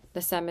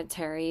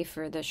cemetery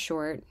for the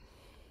short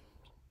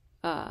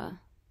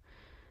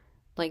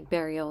like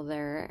burial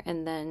there,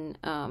 and then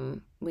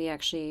we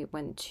actually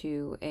went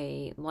to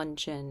a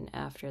luncheon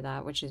after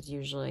that, which is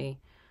usually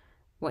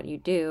what you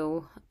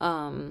do,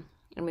 and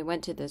we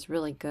went to this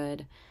really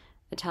good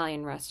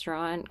Italian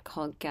restaurant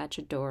called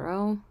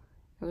Gacciadoro.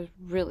 It was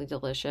really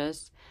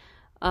delicious.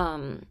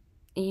 You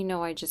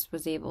know, I just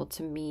was able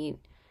to meet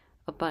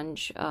a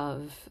bunch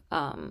of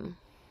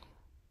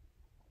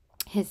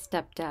his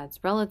stepdad's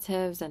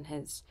relatives and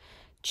his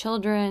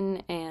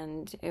children,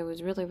 and it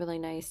was really, really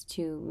nice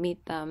to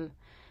meet them,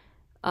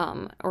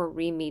 or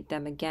re-meet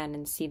them again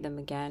and see them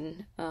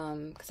again,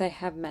 because I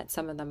have met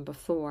some of them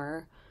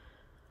before.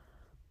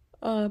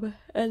 And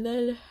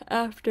then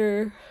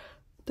after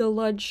the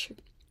lunch,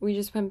 we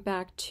just went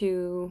back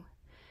to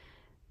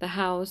the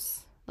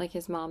house, like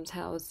his mom's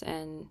house,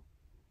 and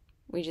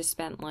we just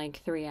spent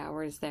like 3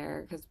 hours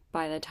there, because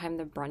by the time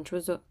the lunch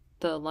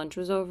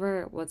was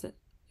over,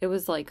 it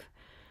was like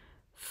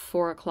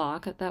 4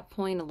 o'clock at that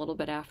point, a little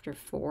bit after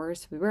 4.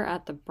 So we were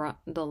at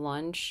the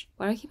lunch.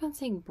 Why do I keep on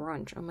saying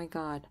brunch? Oh my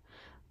god.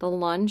 The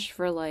lunch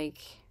for like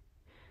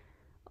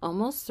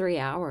almost 3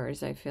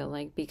 hours, I feel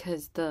like,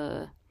 because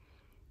the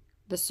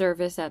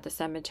service at the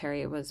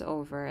cemetery was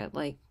over at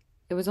like,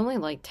 it was only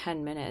like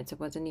 10 minutes. It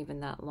wasn't even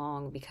that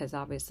long because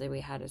obviously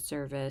we had a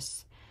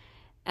service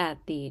at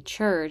the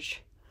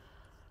church.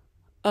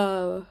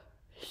 So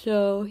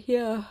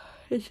yeah,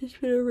 it's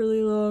just been a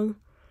really long,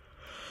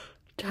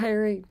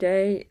 tiring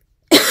day.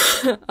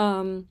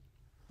 And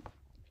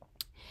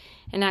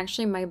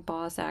actually my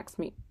boss asked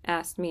me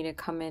to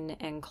come in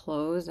and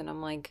close, and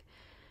I'm like,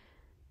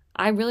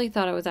 I really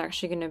thought I was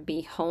actually going to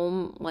be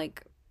home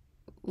like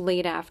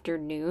late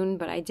afternoon,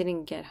 but I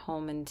didn't get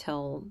home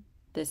until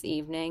this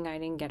evening. I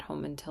didn't get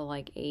home until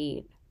like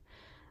 8,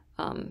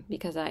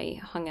 because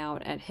I hung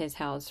out at his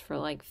house for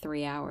like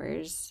 3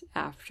 hours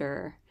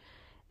after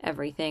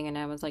everything, and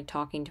I was like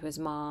talking to his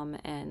mom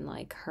and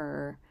like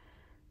her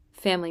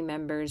family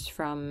members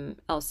from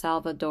El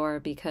Salvador,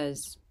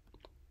 because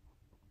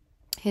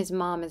his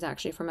mom is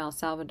actually from El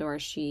Salvador.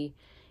 She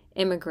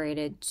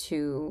immigrated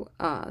to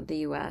the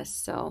US.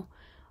 So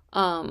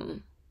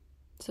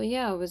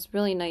yeah, it was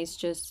really nice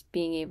just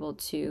being able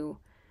to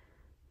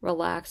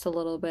relax a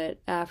little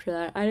bit after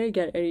that. I didn't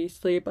get any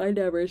sleep. I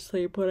never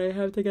sleep when I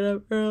have to get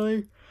up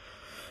early.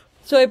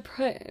 So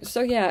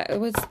yeah, it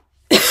was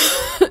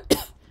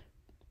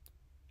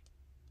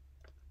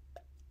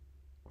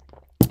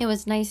it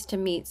was nice to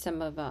meet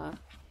some of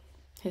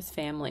his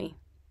family.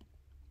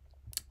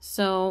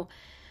 So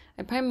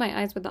I primed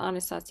my eyes with the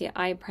Anastasia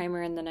eye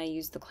primer, and then I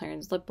used the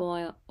Clarins lip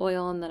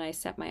oil, and then I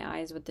set my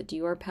eyes with the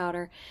Dior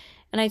powder.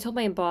 And I told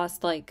my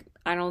boss, like,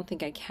 I don't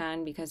think I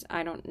can because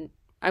I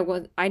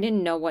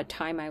didn't know what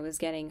time I was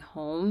getting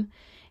home.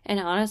 And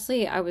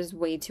honestly, I was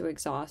way too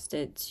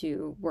exhausted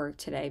to work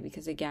today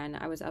because, again,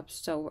 I was up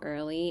so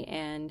early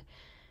and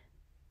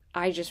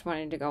I just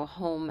wanted to go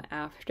home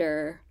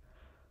after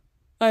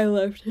I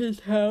left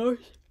his house.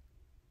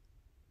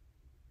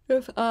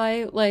 If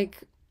I,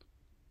 like,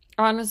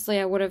 honestly,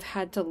 I would have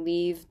had to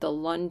leave the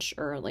lunch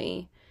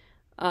early.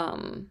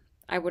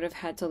 I would have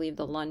had to leave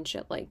the lunch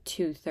at like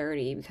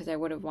 2:30 because I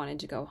would have wanted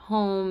to go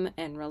home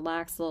and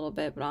relax a little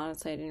bit, but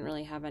honestly, I didn't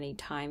really have any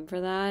time for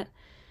that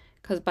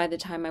because by the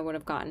time I would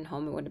have gotten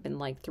home, it would have been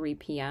like 3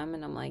 p.m.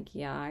 and I'm like,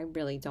 yeah, I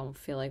really don't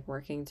feel like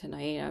working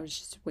tonight. I was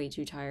just way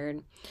too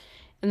tired.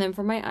 And then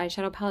for my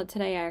eyeshadow palette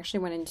today, I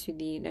actually went into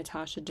the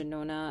Natasha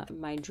Denona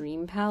My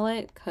Dream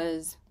palette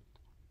because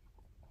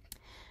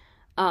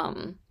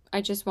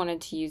I just wanted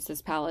to use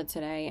this palette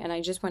today, and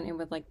I just went in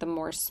with like the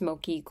more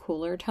smoky,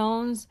 cooler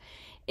tones.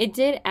 It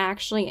did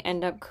actually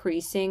end up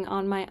creasing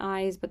on my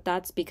eyes, but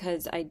that's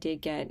because I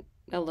did get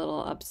a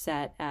little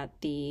upset at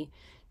the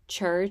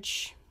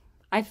church.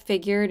 I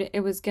figured it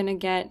was gonna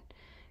get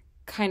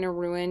kind of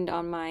ruined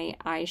on my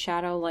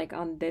eyeshadow, like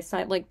on this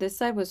side. Like this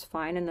side was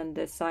fine, and then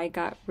this side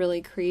got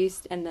really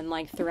creased, and then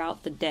like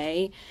throughout the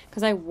day,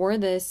 because I wore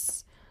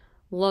this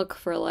look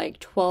for like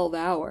 12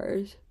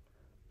 hours.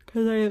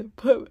 Because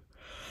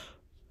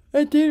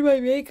I did my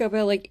makeup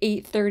at like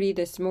 8:30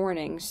 this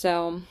morning,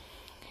 so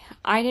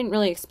I didn't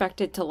really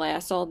expect it to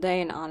last all day,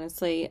 and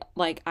honestly,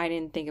 like, I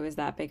didn't think it was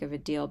that big of a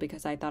deal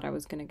because I thought I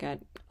was going to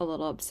get a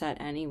little upset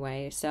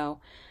anyway. So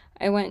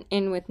I went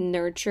in with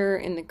Nurture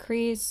in the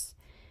crease,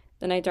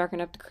 then I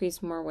darkened up the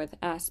crease more with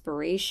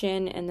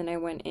Aspiration, and then I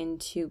went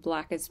into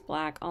Blackest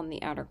Black on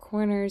the outer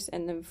corners,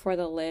 and then for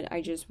the lid,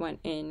 I just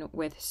went in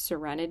with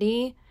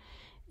Serenity.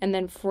 And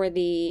then for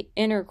the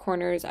inner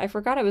corners, I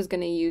forgot I was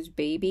going to use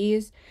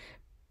Babies,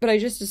 but I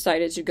just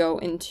decided to go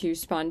into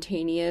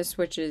Spontaneous,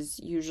 which is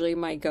usually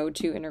my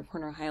go-to inner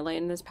corner highlight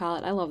in this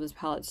palette. I love this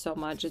palette so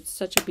much. It's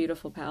such a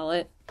beautiful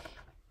palette.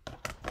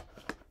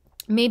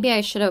 Maybe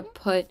I should have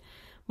put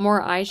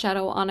more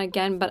eyeshadow on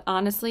again, but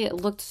honestly, it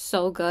looked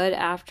so good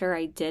after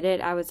I did it.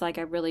 I was like,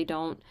 I really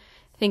don't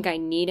think I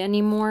need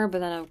any more, but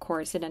then of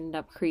course it ended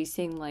up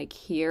creasing like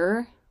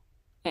here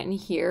and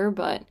here,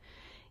 but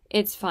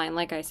it's fine.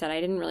 Like I said,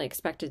 I didn't really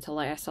expect it to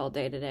last all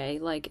day today.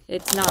 Like,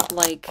 it's not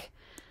like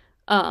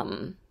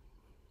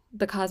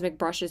the Cosmic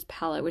Brushes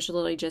palette, which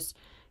literally just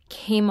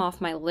came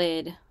off my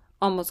lid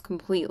almost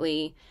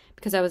completely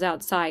because I was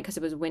outside because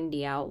it was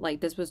windy out. Like,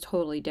 this was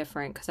totally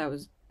different because I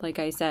was, like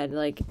I said,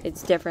 like,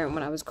 it's different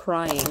when I was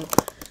crying.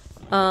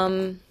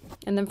 And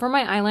then for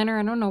my eyeliner,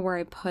 I don't know where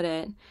I put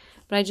it,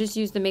 but I just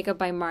used the Makeup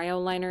by Mario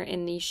liner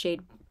in the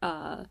shade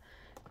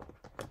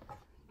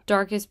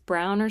Darkest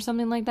Brown or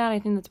something like that. I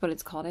think that's what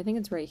it's called. I think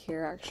it's right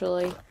here,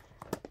 actually.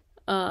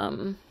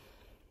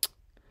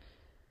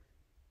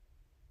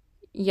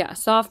 Yeah,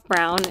 soft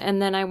brown. And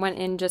then I went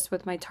in just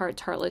with my Tarte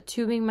Tartelette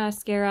Tubing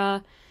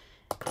Mascara.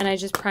 And I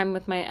just primed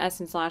with my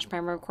Essence Lash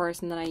Primer, of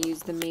course. And then I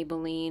used the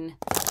Maybelline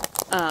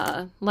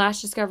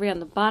Lash Discovery on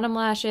the bottom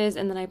lashes.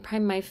 And then I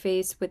primed my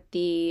face with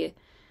the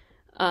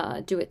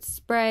Do It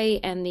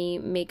Spray and the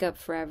Makeup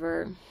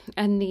Forever.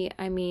 And the,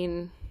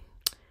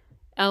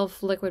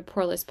 e.l.f. Liquid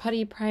Poreless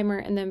Putty Primer.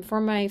 And then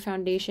for my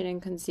foundation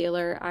and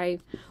concealer, I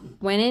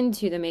went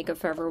into the Makeup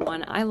Forever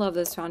one. I love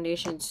this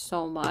foundation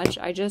so much.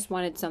 I just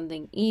wanted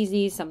something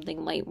easy,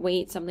 something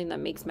lightweight, something that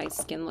makes my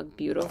skin look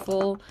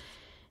beautiful.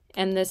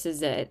 And this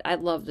is it. I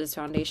love this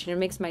foundation. It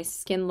makes my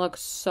skin look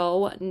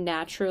so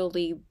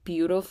naturally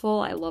beautiful.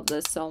 I love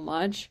this so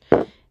much.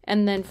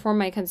 And then for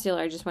my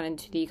concealer, I just went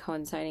into the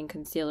coinciding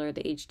concealer,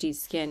 the HD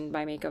Skin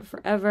by Makeup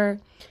Forever.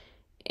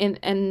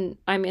 And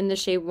I'm in the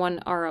shade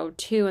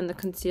 1RO2, and the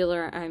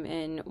concealer I'm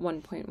in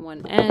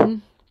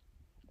 1.1N.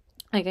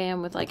 Like I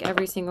am with like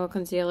every single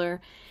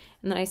concealer.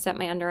 And then I set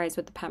my under eyes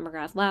with the Pat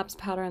McGrath Labs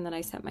powder, and then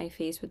I set my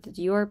face with the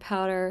Dior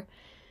powder.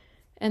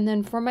 And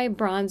then for my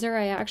bronzer,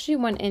 I actually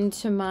went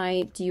into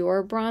my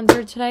Dior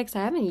bronzer today because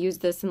I haven't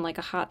used this in like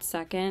a hot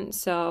second.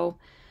 So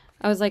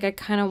I was like, I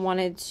kind of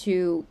wanted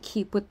to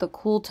keep with the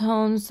cool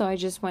tones. So I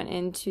just went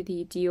into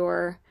the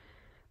Dior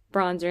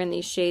bronzer in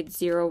the shade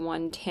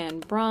 01 Tan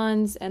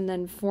Bronze. And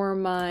then for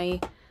my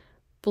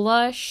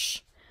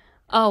blush,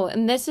 oh,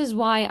 and this is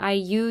why I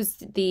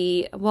used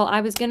the, well,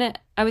 I was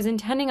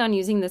intending on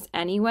using this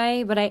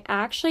anyway, but I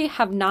actually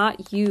have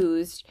not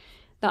used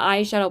the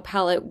eyeshadow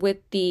palette with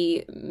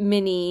the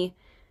mini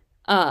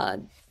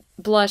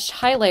blush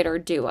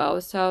highlighter duo.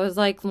 So I was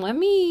like, let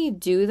me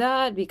do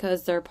that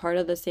because they're part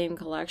of the same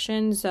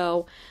collection.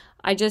 So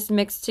I just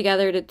mixed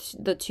together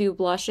the two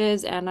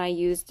blushes and I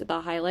used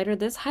the highlighter.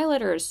 This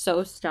highlighter is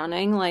so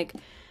stunning. Like,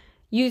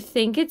 you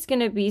think it's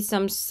going to be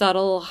some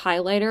subtle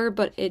highlighter,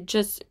 but it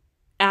just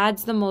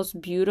adds the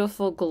most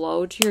beautiful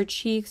glow to your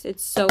cheeks.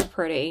 It's so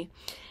pretty.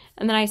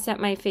 And then I set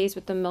my face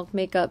with the Milk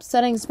Makeup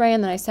setting spray,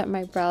 and then I set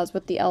my brows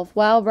with the e.l.f.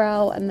 Wow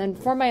Brow. And then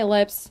for my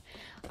lips,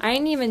 I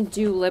didn't even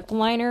do lip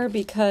liner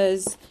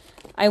because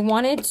I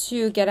wanted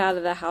to get out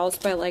of the house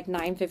by like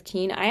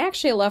 9:15. I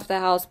actually left the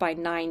house by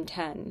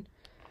 9:10.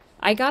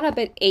 I got up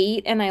at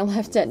 8 and I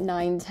left at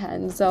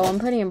 9:10. So I'm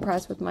pretty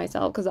impressed with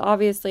myself because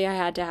obviously I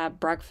had to have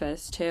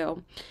breakfast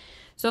too.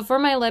 So for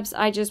my lips,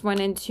 I just went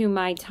into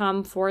my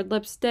Tom Ford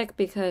lipstick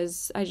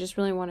because I just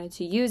really wanted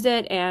to use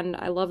it. And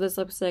I love this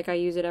lipstick. I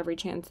use it every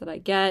chance that I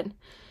get.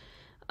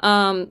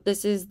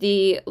 This is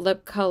the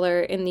lip color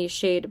in the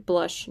shade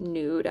Blush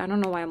Nude. I don't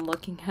know why I'm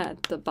looking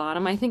at the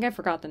bottom. I think I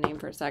forgot the name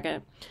for a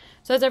second.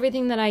 So that's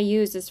everything that I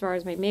used as far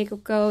as my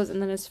makeup goes.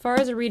 And then as far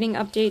as a reading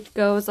update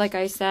goes, like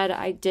I said,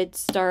 I did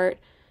start...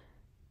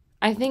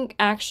 I think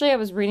actually I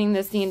was reading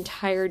this the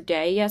entire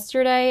day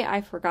yesterday.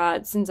 I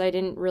forgot since I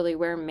didn't really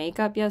wear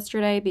makeup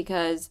yesterday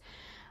because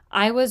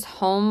I was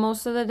home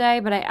most of the day,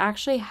 but I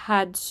actually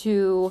had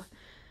to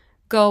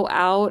go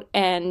out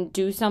and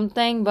do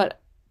something,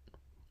 but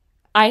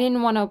I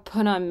didn't want to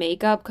put on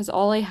makeup because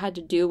all I had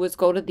to do was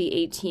go to the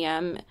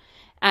ATM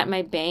at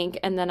my bank,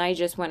 and then I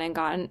just went and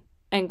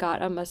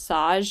got a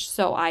massage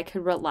so I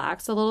could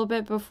relax a little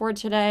bit before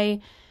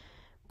today.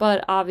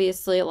 But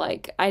obviously,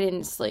 like, I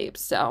didn't sleep,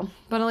 so.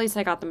 But at least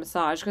I got the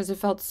massage because it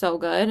felt so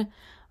good.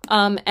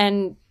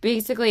 And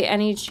basically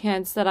any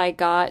chance that I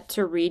got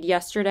to read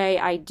yesterday,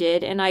 I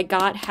did. And I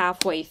got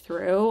halfway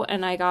through,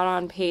 and I got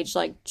on page,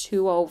 like,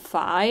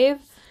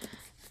 205.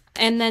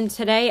 And then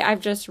today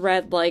I've just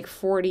read, like,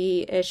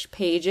 40-ish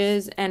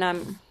pages. And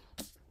I'm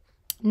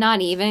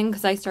not even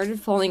because I started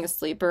falling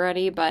asleep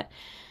already, but...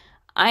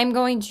 I'm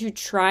going to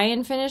try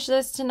and finish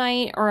this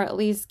tonight, or at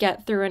least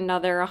get through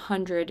another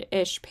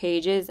 100-ish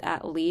pages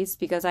at least,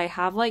 because I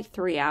have like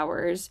 3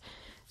 hours.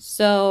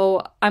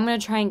 So I'm going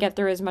to try and get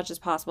through as much as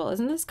possible.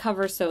 Isn't this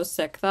cover so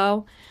sick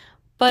though?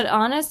 But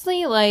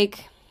honestly,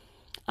 like,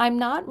 I'm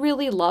not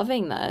really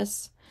loving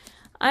this.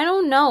 I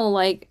don't know,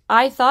 like,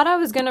 I thought I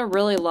was going to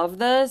really love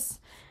this,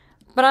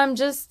 but I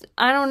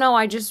don't know,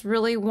 I just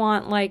really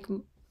want, like,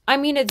 I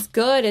mean, it's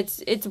good,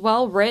 it's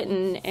well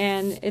written,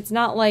 and it's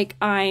not like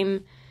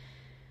I'm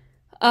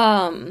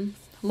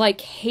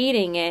like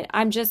hating it.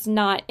 I'm just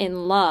not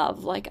in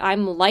love. Like,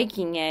 I'm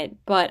liking it,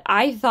 but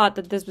I thought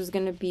that this was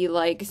going to be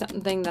like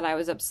something that I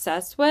was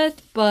obsessed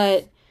with,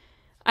 but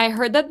I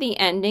heard that the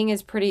ending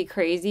is pretty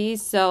crazy,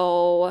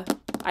 so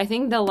I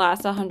think the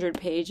last 100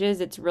 pages,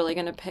 it's really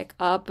going to pick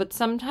up. But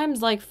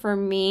sometimes, like, for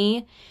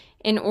me,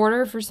 in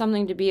order for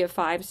something to be a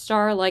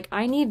 5-star, like,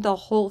 I need the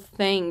whole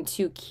thing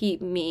to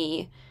keep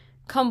me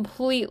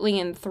completely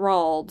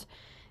enthralled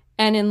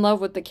and in love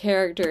with the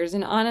characters.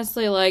 And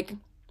honestly, like,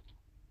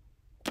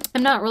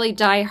 I'm not really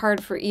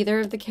diehard for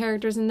either of the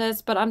characters in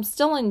this, but I'm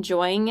still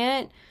enjoying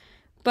it.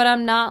 But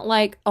I'm not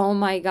like, oh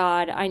my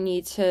god, I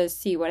need to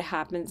see what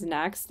happens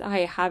next. I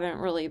haven't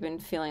really been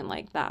feeling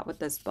like that with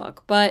this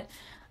book. But,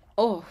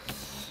 oh,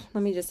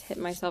 let me just hit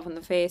myself in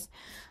the face.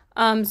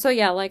 So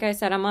yeah, like I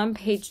said, I'm on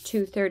page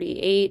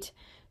 238.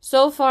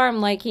 So far,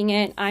 I'm liking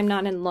it. I'm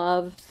not in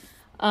love.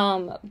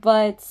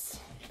 But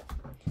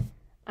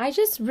I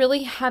just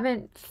really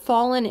haven't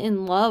fallen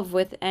in love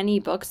with any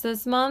books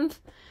this month.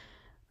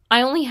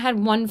 I only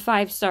had one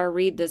 5-star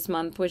read this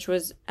month, which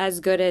was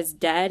As Good as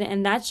Dead,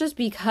 and that's just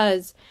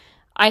because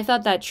I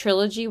thought that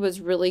trilogy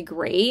was really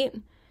great,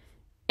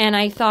 and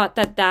I thought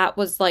that that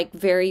was, like,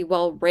 very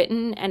well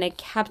written, and it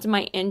kept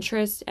my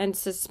interest and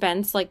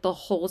suspense, like, the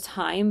whole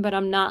time, but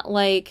I'm not,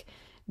 like,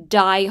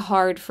 die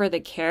hard for the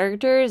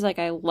characters. Like,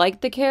 I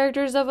like the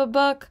characters of a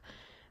book,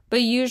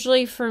 but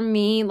usually for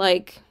me,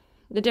 like,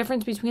 the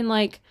difference between,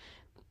 like,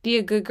 the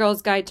A Good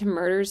Girl's Guide to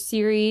Murder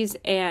series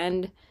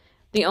and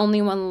The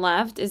Only One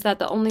Left is that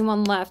The Only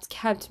One Left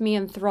kept me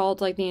enthralled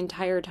like the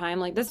entire time.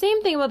 Like the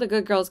same thing about The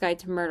Good Girl's Guide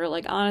to Murder.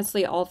 Like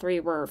honestly, all three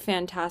were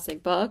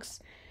fantastic books.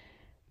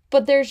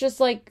 But there's just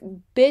like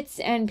bits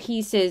and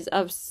pieces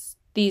of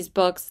these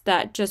books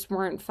that just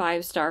weren't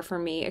 5-star for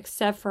me,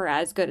 except for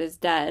As Good as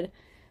Dead.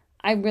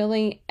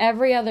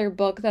 Every other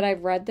book that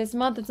I've read this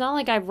month, it's not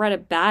like I've read a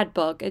bad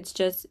book. It's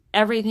just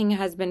everything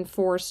has been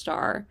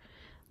 4-star.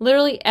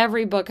 Literally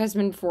every book has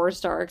been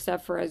 4-star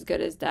except for As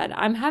Good as Dead.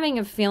 I'm having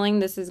a feeling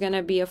this is going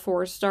to be a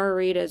 4-star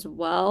read as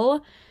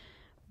well.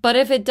 But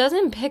if it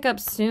doesn't pick up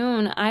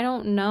soon, I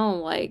don't know.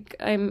 Like,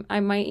 I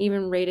might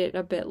even rate it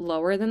a bit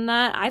lower than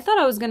that. I thought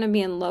I was going to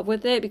be in love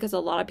with it because a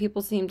lot of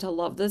people seem to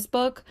love this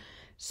book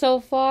so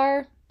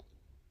far.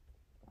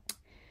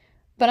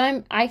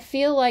 But I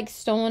feel like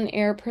Stolen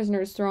Heir,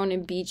 Prisoner's Throne,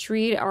 and Beach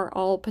Read are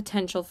all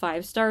potential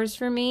 5 stars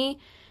for me.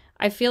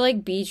 I feel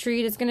like Beach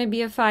Read is going to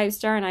be a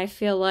 5-star, and I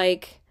feel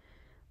like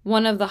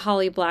one of the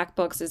Holly Black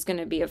books is going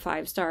to be a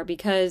 5-star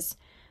because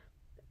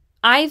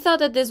I thought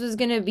that this was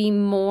going to be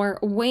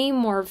way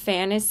more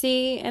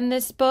fantasy in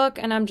this book,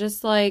 and I'm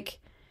just like,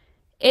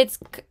 it's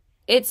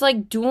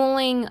like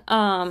dueling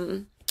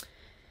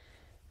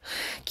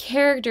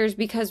characters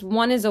because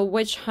one is a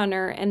witch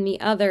hunter and the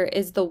other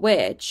is the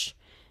witch.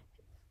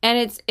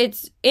 And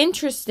it's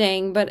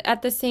interesting, but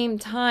at the same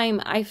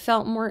time, I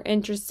felt more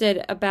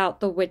interested about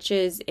the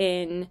witches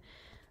in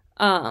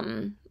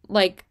Kingdom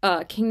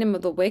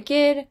of the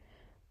Wicked,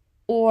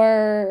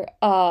 or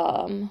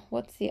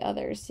what's the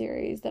other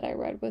series that I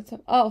read with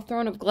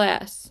Throne of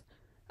Glass.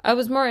 I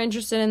was more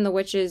interested in the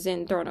witches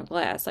in Throne of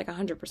Glass, like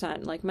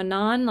 100%. Like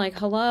Manon, like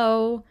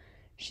hello,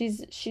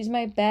 she's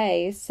my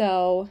bae,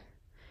 so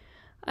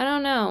I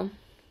don't know.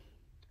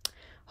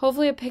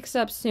 Hopefully it picks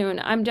up soon.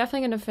 I'm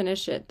definitely going to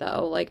finish it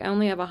though. Like I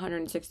only have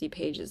 160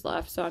 pages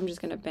left, so I'm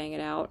just going to bang it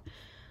out.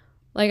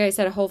 Like I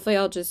said, hopefully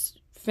I'll just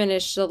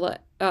finish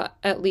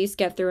at least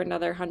get through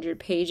another 100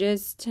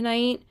 pages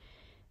tonight.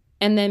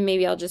 And then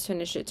maybe I'll just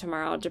finish it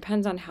tomorrow. It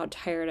depends on how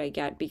tired I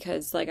get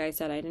because like I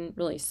said, I didn't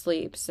really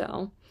sleep,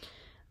 so.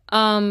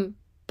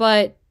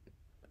 But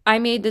I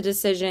made the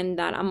decision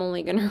that I'm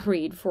only going to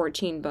read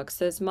 14 books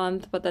this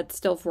month, but that's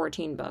still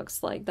 14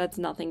 books. Like that's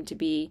nothing to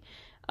be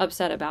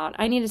upset about.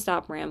 I need to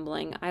stop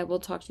rambling. I will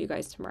talk to you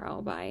guys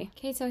tomorrow. Bye.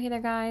 Okay, so hey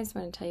there guys. I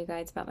want to tell you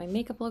guys about my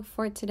makeup look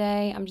for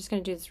today. I'm just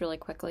going to do this really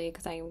quickly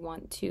because I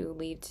want to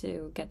leave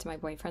to get to my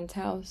boyfriend's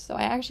house. So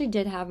I actually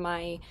did have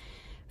my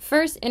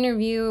first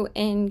interview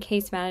in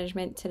case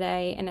management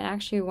today, and it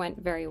actually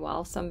went very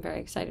well, so I'm very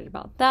excited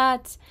about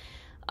that.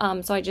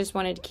 So I just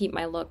wanted to keep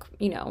my look,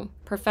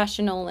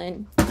 professional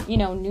and,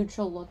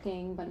 neutral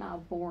looking, but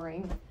not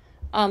boring.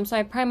 So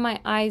I primed my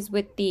eyes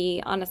with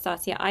the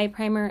Anastasia eye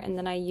primer, and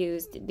then I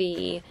used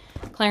the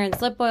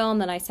Clarins lip oil,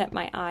 and then I set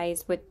my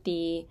eyes with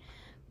the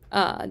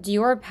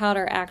Dior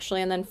powder,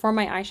 actually. And then for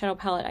my eyeshadow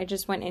palette, I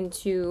just went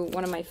into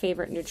one of my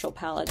favorite neutral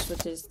palettes,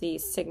 which is the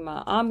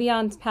Sigma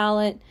Ambiance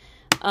palette.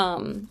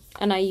 And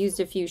I used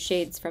a few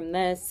shades from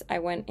this. I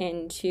went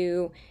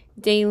into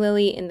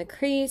Daylily in the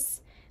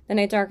crease. Then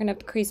I darkened up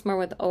the crease more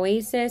with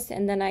Oasis,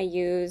 and then I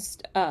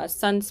used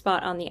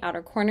Sunspot on the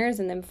outer corners.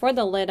 And then for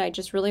the lid, I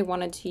just really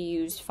wanted to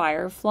use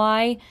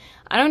Firefly.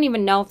 I don't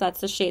even know if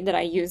that's the shade that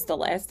I used the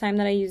last time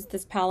that I used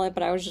this palette,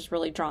 but I was just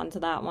really drawn to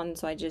that one,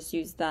 so I just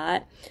used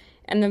that.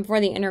 And then for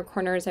the inner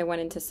corners, I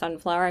went into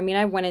Sunflower. I mean,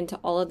 I went into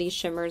all of these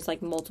shimmers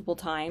like multiple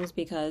times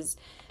because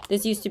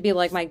this used to be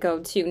like my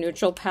go-to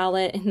neutral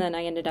palette, and then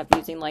I ended up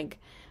using like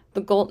the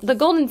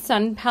Golden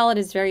Sun palette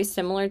is very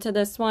similar to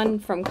this one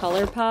from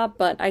ColourPop,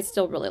 but I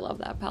still really love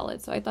that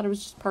palette, so I thought it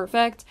was just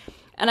perfect.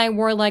 And I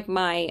wore like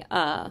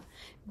my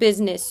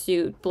business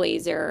suit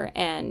blazer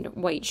and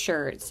white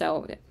shirt,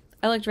 so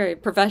I looked very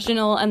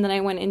professional. And then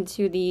I went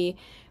into the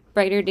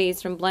Brighter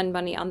Days from Blend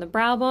Bunny on the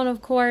brow bone,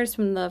 of course,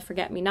 from the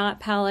Forget Me Not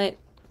palette.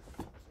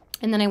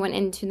 And then I went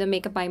into the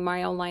Makeup by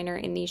Mario liner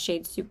in the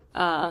shade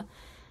I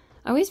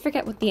always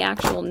forget what the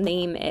actual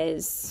name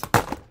is.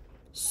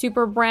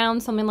 Super brown,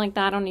 something like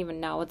that. I don't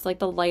even know. It's like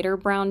the lighter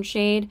brown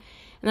shade.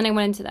 And then I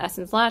went into the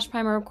Essence Lash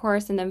Primer, of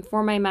course. And then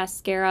for my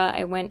mascara,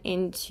 I went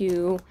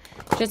into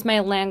just my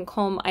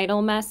Lancome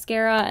Idol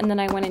mascara. And then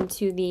I went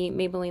into the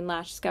Maybelline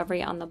Lash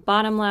Discovery on the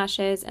bottom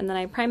lashes. And then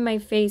I primed my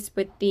face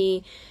with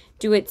the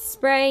Do It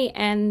spray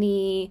and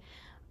the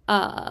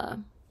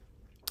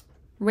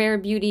Rare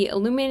Beauty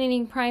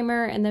Illuminating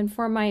Primer. And then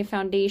for my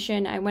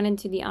foundation, I went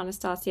into the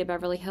Anastasia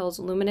Beverly Hills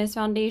Luminous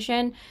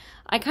Foundation.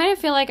 I kind of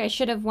feel like I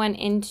should have went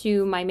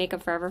into my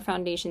Makeup Forever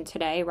foundation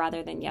today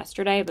rather than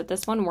yesterday, but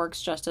this one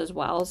works just as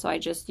well, so I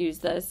just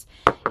used this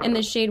in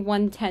the shade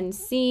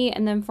 110C.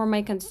 And then for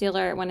my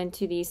concealer, I went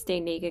into the Stay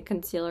Naked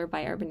Concealer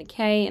by Urban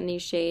Decay in the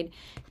shade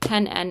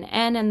 10NN,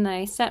 and then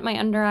I set my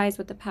under eyes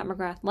with the Pat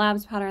McGrath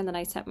Labs powder, and then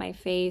I set my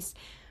face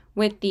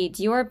with the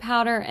Dior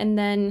powder. And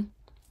then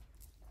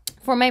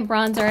For my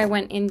bronzer, I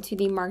went into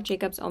the Marc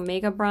Jacobs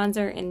Omega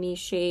bronzer in the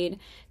shade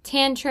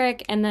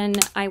Tantric, and then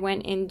I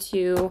went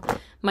into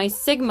my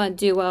Sigma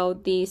duo,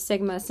 the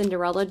Sigma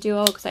Cinderella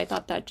duo, because I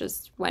thought that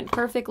just went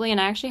perfectly,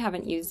 and I actually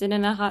haven't used it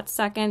in a hot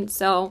second.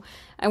 So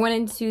I went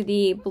into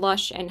the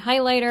blush and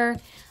highlighter.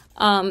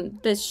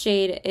 This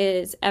shade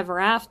is Ever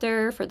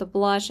After for the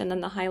blush, and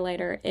then the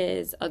highlighter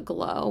is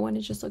Aglow, and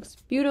it just looks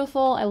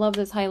beautiful. I love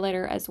this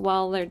highlighter as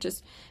well. They're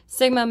just,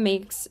 Sigma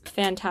makes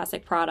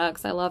fantastic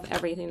products. I love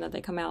everything that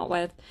they come out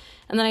with.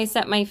 And then I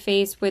set my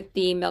face with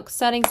the Milk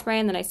Setting Spray,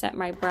 and then I set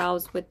my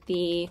brows with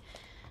the,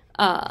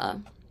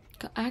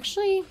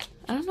 actually,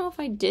 I don't know if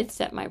I did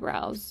set my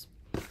brows.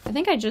 I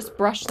think I just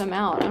brushed them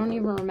out. I don't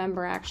even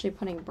remember actually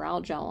putting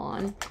brow gel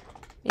on.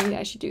 Maybe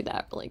I should do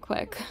that really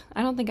quick.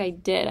 I don't think I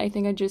did. I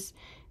think I just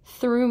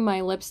threw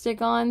my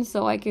lipstick on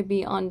so I could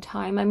be on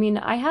time. I mean,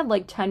 I had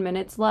like 10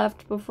 minutes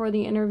left before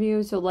the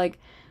interview, so like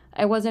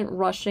I wasn't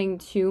rushing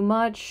too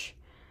much.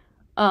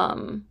 But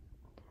I'm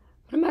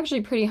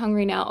actually pretty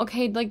hungry now.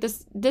 Okay, like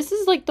this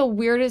is like the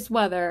weirdest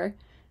weather.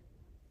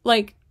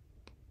 Like,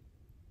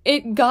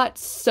 it got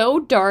so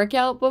dark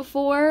out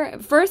before.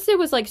 First it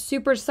was like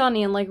super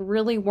sunny and like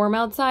really warm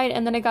outside,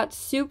 and then it got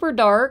super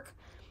dark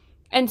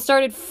and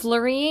started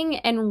flurrying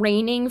and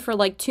raining for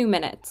like 2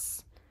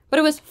 minutes. But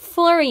it was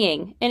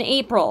flurrying in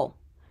April.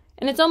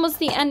 And it's almost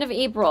the end of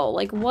April.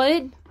 Like,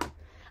 what?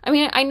 I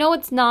mean, I know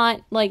it's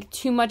not like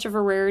too much of a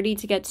rarity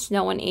to get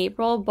snow in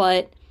April,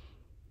 but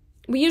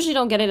we usually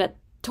don't get it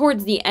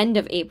towards the end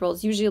of April.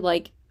 It's usually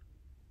like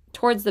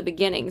towards the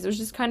beginnings. It was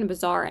just kind of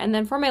bizarre. And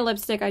then for my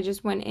lipstick, I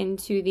just went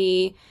into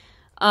the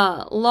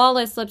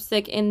Lawless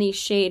lipstick in the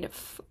shade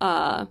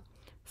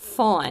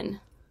Fawn.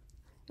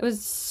 It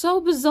was so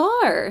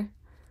bizarre.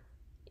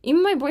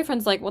 Even my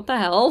boyfriend's like, what the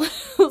hell?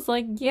 I was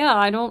like, yeah,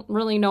 I don't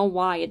really know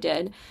why it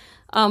did.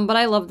 But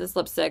I love this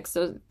lipstick,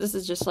 so this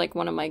is just like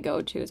one of my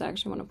go-tos. I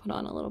actually want to put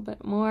on a little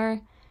bit more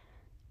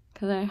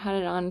because I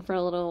had it on for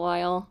a little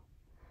while.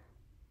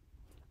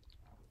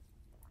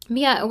 But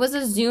yeah, it was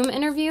a Zoom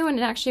interview and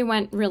it actually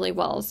went really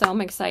well, so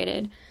I'm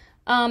excited.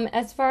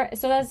 As far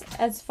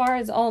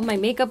as all my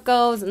makeup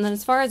goes, and then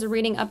as far as a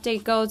reading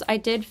update goes, I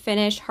did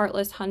finish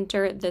Heartless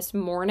Hunter this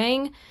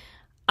morning.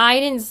 I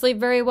didn't sleep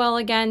very well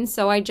again,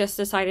 so I just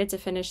decided to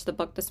finish the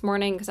book this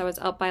morning because I was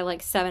up by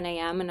like 7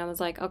 a.m. and I was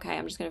like, okay,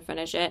 I'm just going to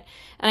finish it.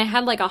 And I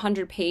had like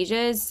 100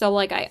 pages, so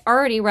like I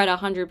already read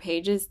 100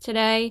 pages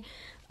today,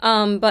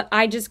 but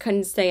I just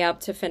couldn't stay up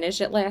to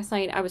finish it last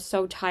night. I was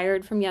so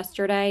tired from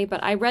yesterday,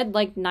 but I read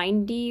like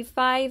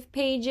 95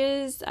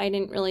 pages. I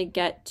didn't really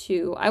get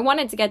to, I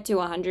wanted to get to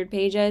 100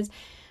 pages,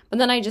 but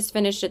then I just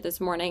finished it this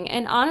morning.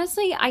 And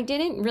honestly, I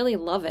didn't really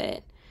love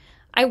it.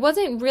 I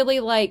wasn't really,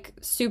 like,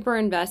 super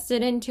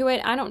invested into it.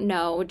 I don't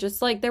know.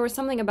 Just, like, there was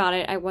something about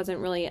it I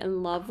wasn't really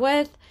in love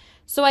with.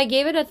 So I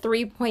gave it a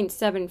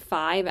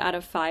 3.75 out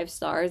of 5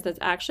 stars. That's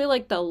actually,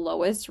 like, the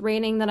lowest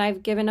rating that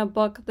I've given a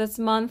book this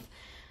month.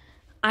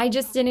 I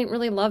just didn't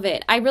really love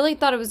it. I really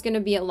thought it was going to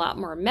be a lot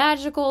more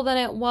magical than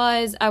it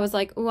was. I was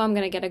like, ooh, I'm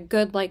going to get a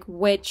good, like,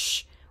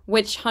 witch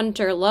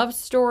hunter love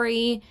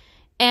story.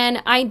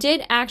 And I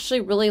did actually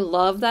really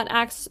love that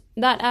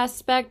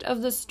aspect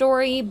of the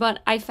story, but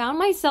I found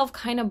myself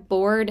kind of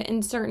bored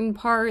in certain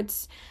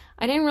parts.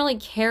 I didn't really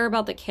care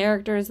about the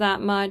characters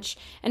that much.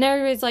 And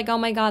everybody's like, oh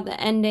my god, the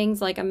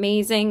ending's like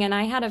amazing. And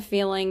I had a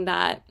feeling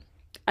that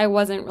I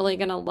wasn't really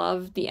going to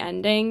love the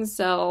ending.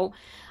 So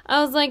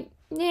I was like,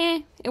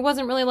 it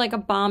wasn't really like a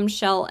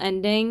bombshell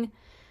ending.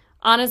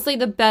 Honestly,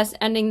 the best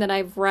ending that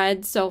I've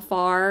read so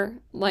far,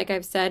 like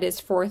I've said, is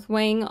Fourth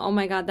Wing. Oh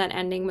my god, that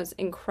ending was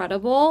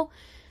incredible.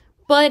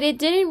 But it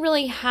didn't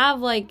really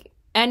have, like,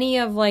 any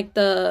of, like,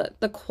 the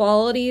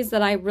qualities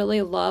that I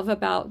really love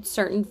about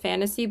certain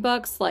fantasy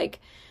books, like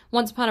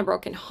Once Upon a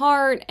Broken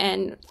Heart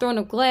and Throne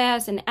of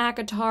Glass and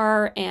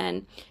ACOTAR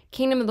and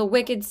Kingdom of the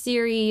Wicked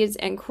series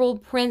and Cruel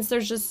Prince.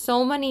 There's just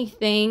so many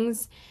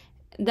things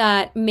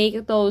that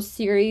make those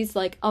series,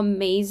 like,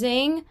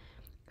 amazing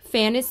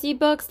fantasy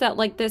books that,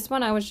 like, this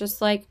one I was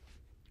just like,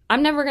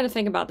 I'm never going to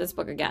think about this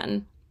book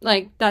again.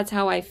 Like, that's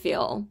how I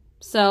feel.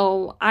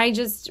 So I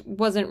just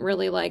wasn't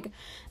really like,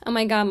 oh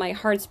my god, my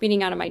heart's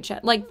beating out of my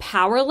chest. Like,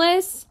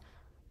 Powerless,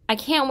 I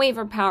can't wait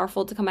for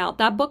Powerful to come out.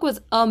 That book was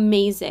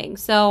amazing.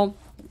 So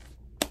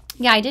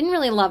yeah, I didn't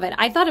really love it.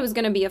 I thought it was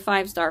going to be a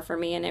 5-star for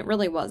me, and it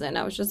really wasn't.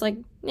 I was just like,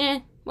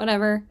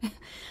 whatever.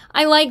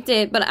 I liked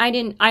it, but I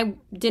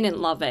didn't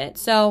love it.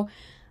 So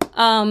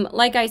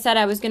like I said,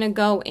 I was going to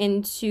go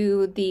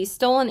into the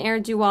Stolen Heir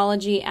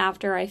duology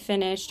after I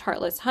finished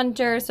Heartless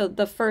Hunter. So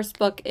the first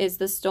book is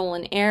The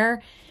Stolen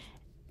Heir.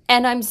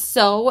 And I'm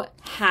so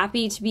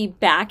happy to be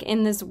back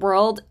in this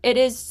world. It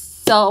is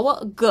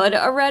so good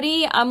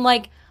already. I'm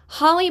like,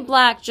 Holly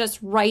Black just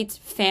writes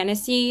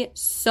fantasy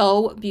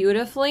so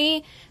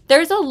beautifully.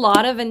 There's a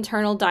lot of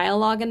internal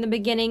dialogue in the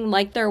beginning,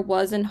 like there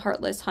was in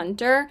Heartless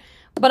Hunter,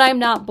 but I'm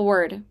not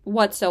bored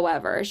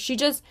whatsoever.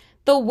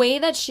 The way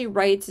that she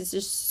writes is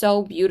just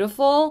so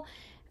beautiful.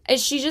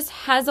 She just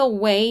has a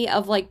way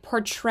of, like,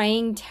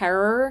 portraying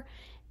terror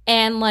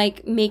and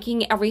like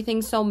making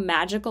everything so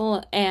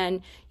magical,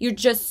 and you're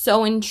just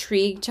so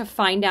intrigued to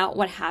find out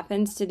what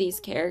happens to these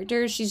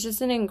characters. She's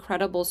just an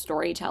incredible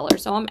storyteller.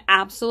 So I'm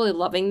absolutely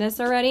loving this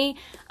already.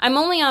 I'm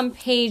only on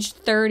page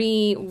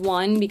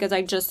 31 because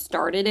I just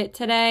started it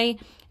today.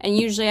 And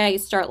usually I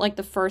start like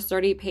the first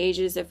 30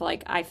 pages if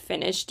like I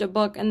finished a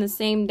book in the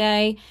same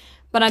day.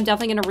 But I'm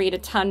definitely going to read a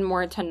ton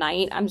more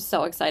tonight. I'm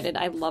so excited.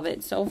 I love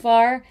it so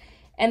far.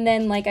 And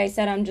then, like I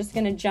said, I'm just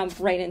going to jump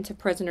right into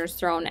Prisoner's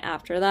Throne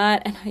after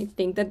that. And I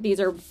think that these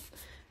are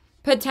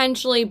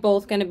potentially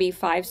both going to be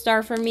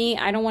 5-star for me.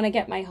 I don't want to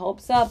get my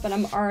hopes up, but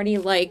I'm already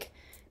like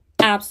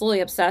absolutely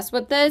obsessed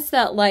with this.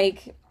 That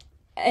like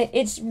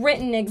it's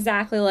written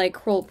exactly like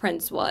Cruel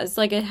Prince was.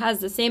 Like it has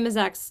the same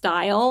exact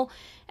style.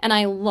 And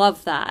I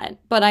love that.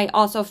 But I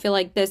also feel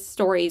like this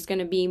story is going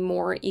to be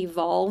more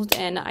evolved.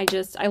 And I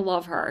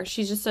love her.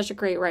 She's just such a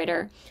great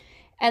writer.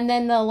 And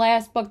then the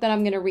last book that I'm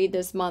going to read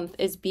this month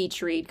is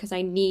Beach Read, because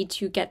I need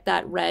to get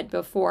that read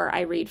before I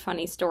read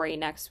Funny Story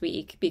next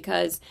week.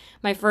 Because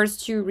my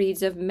first 2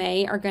 reads of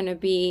May are going to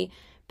be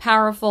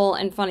Powerful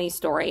and Funny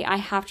Story. I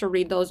have to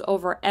read those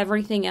over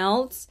everything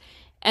else.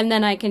 And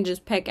then I can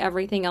just pick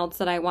everything else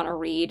that I want to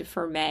read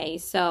for May.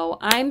 So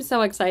I'm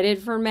so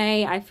excited for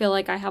May. I feel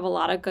like I have a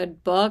lot of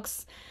good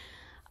books.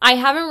 I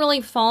haven't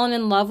really fallen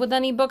in love with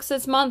any books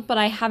this month, but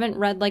I haven't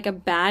read like a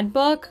bad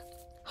book.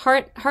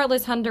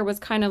 Heartless Hunter was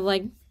kind of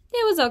like,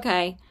 it was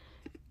okay.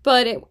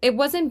 But it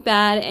wasn't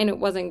bad and it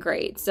wasn't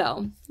great.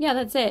 So yeah,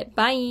 that's it.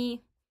 Bye.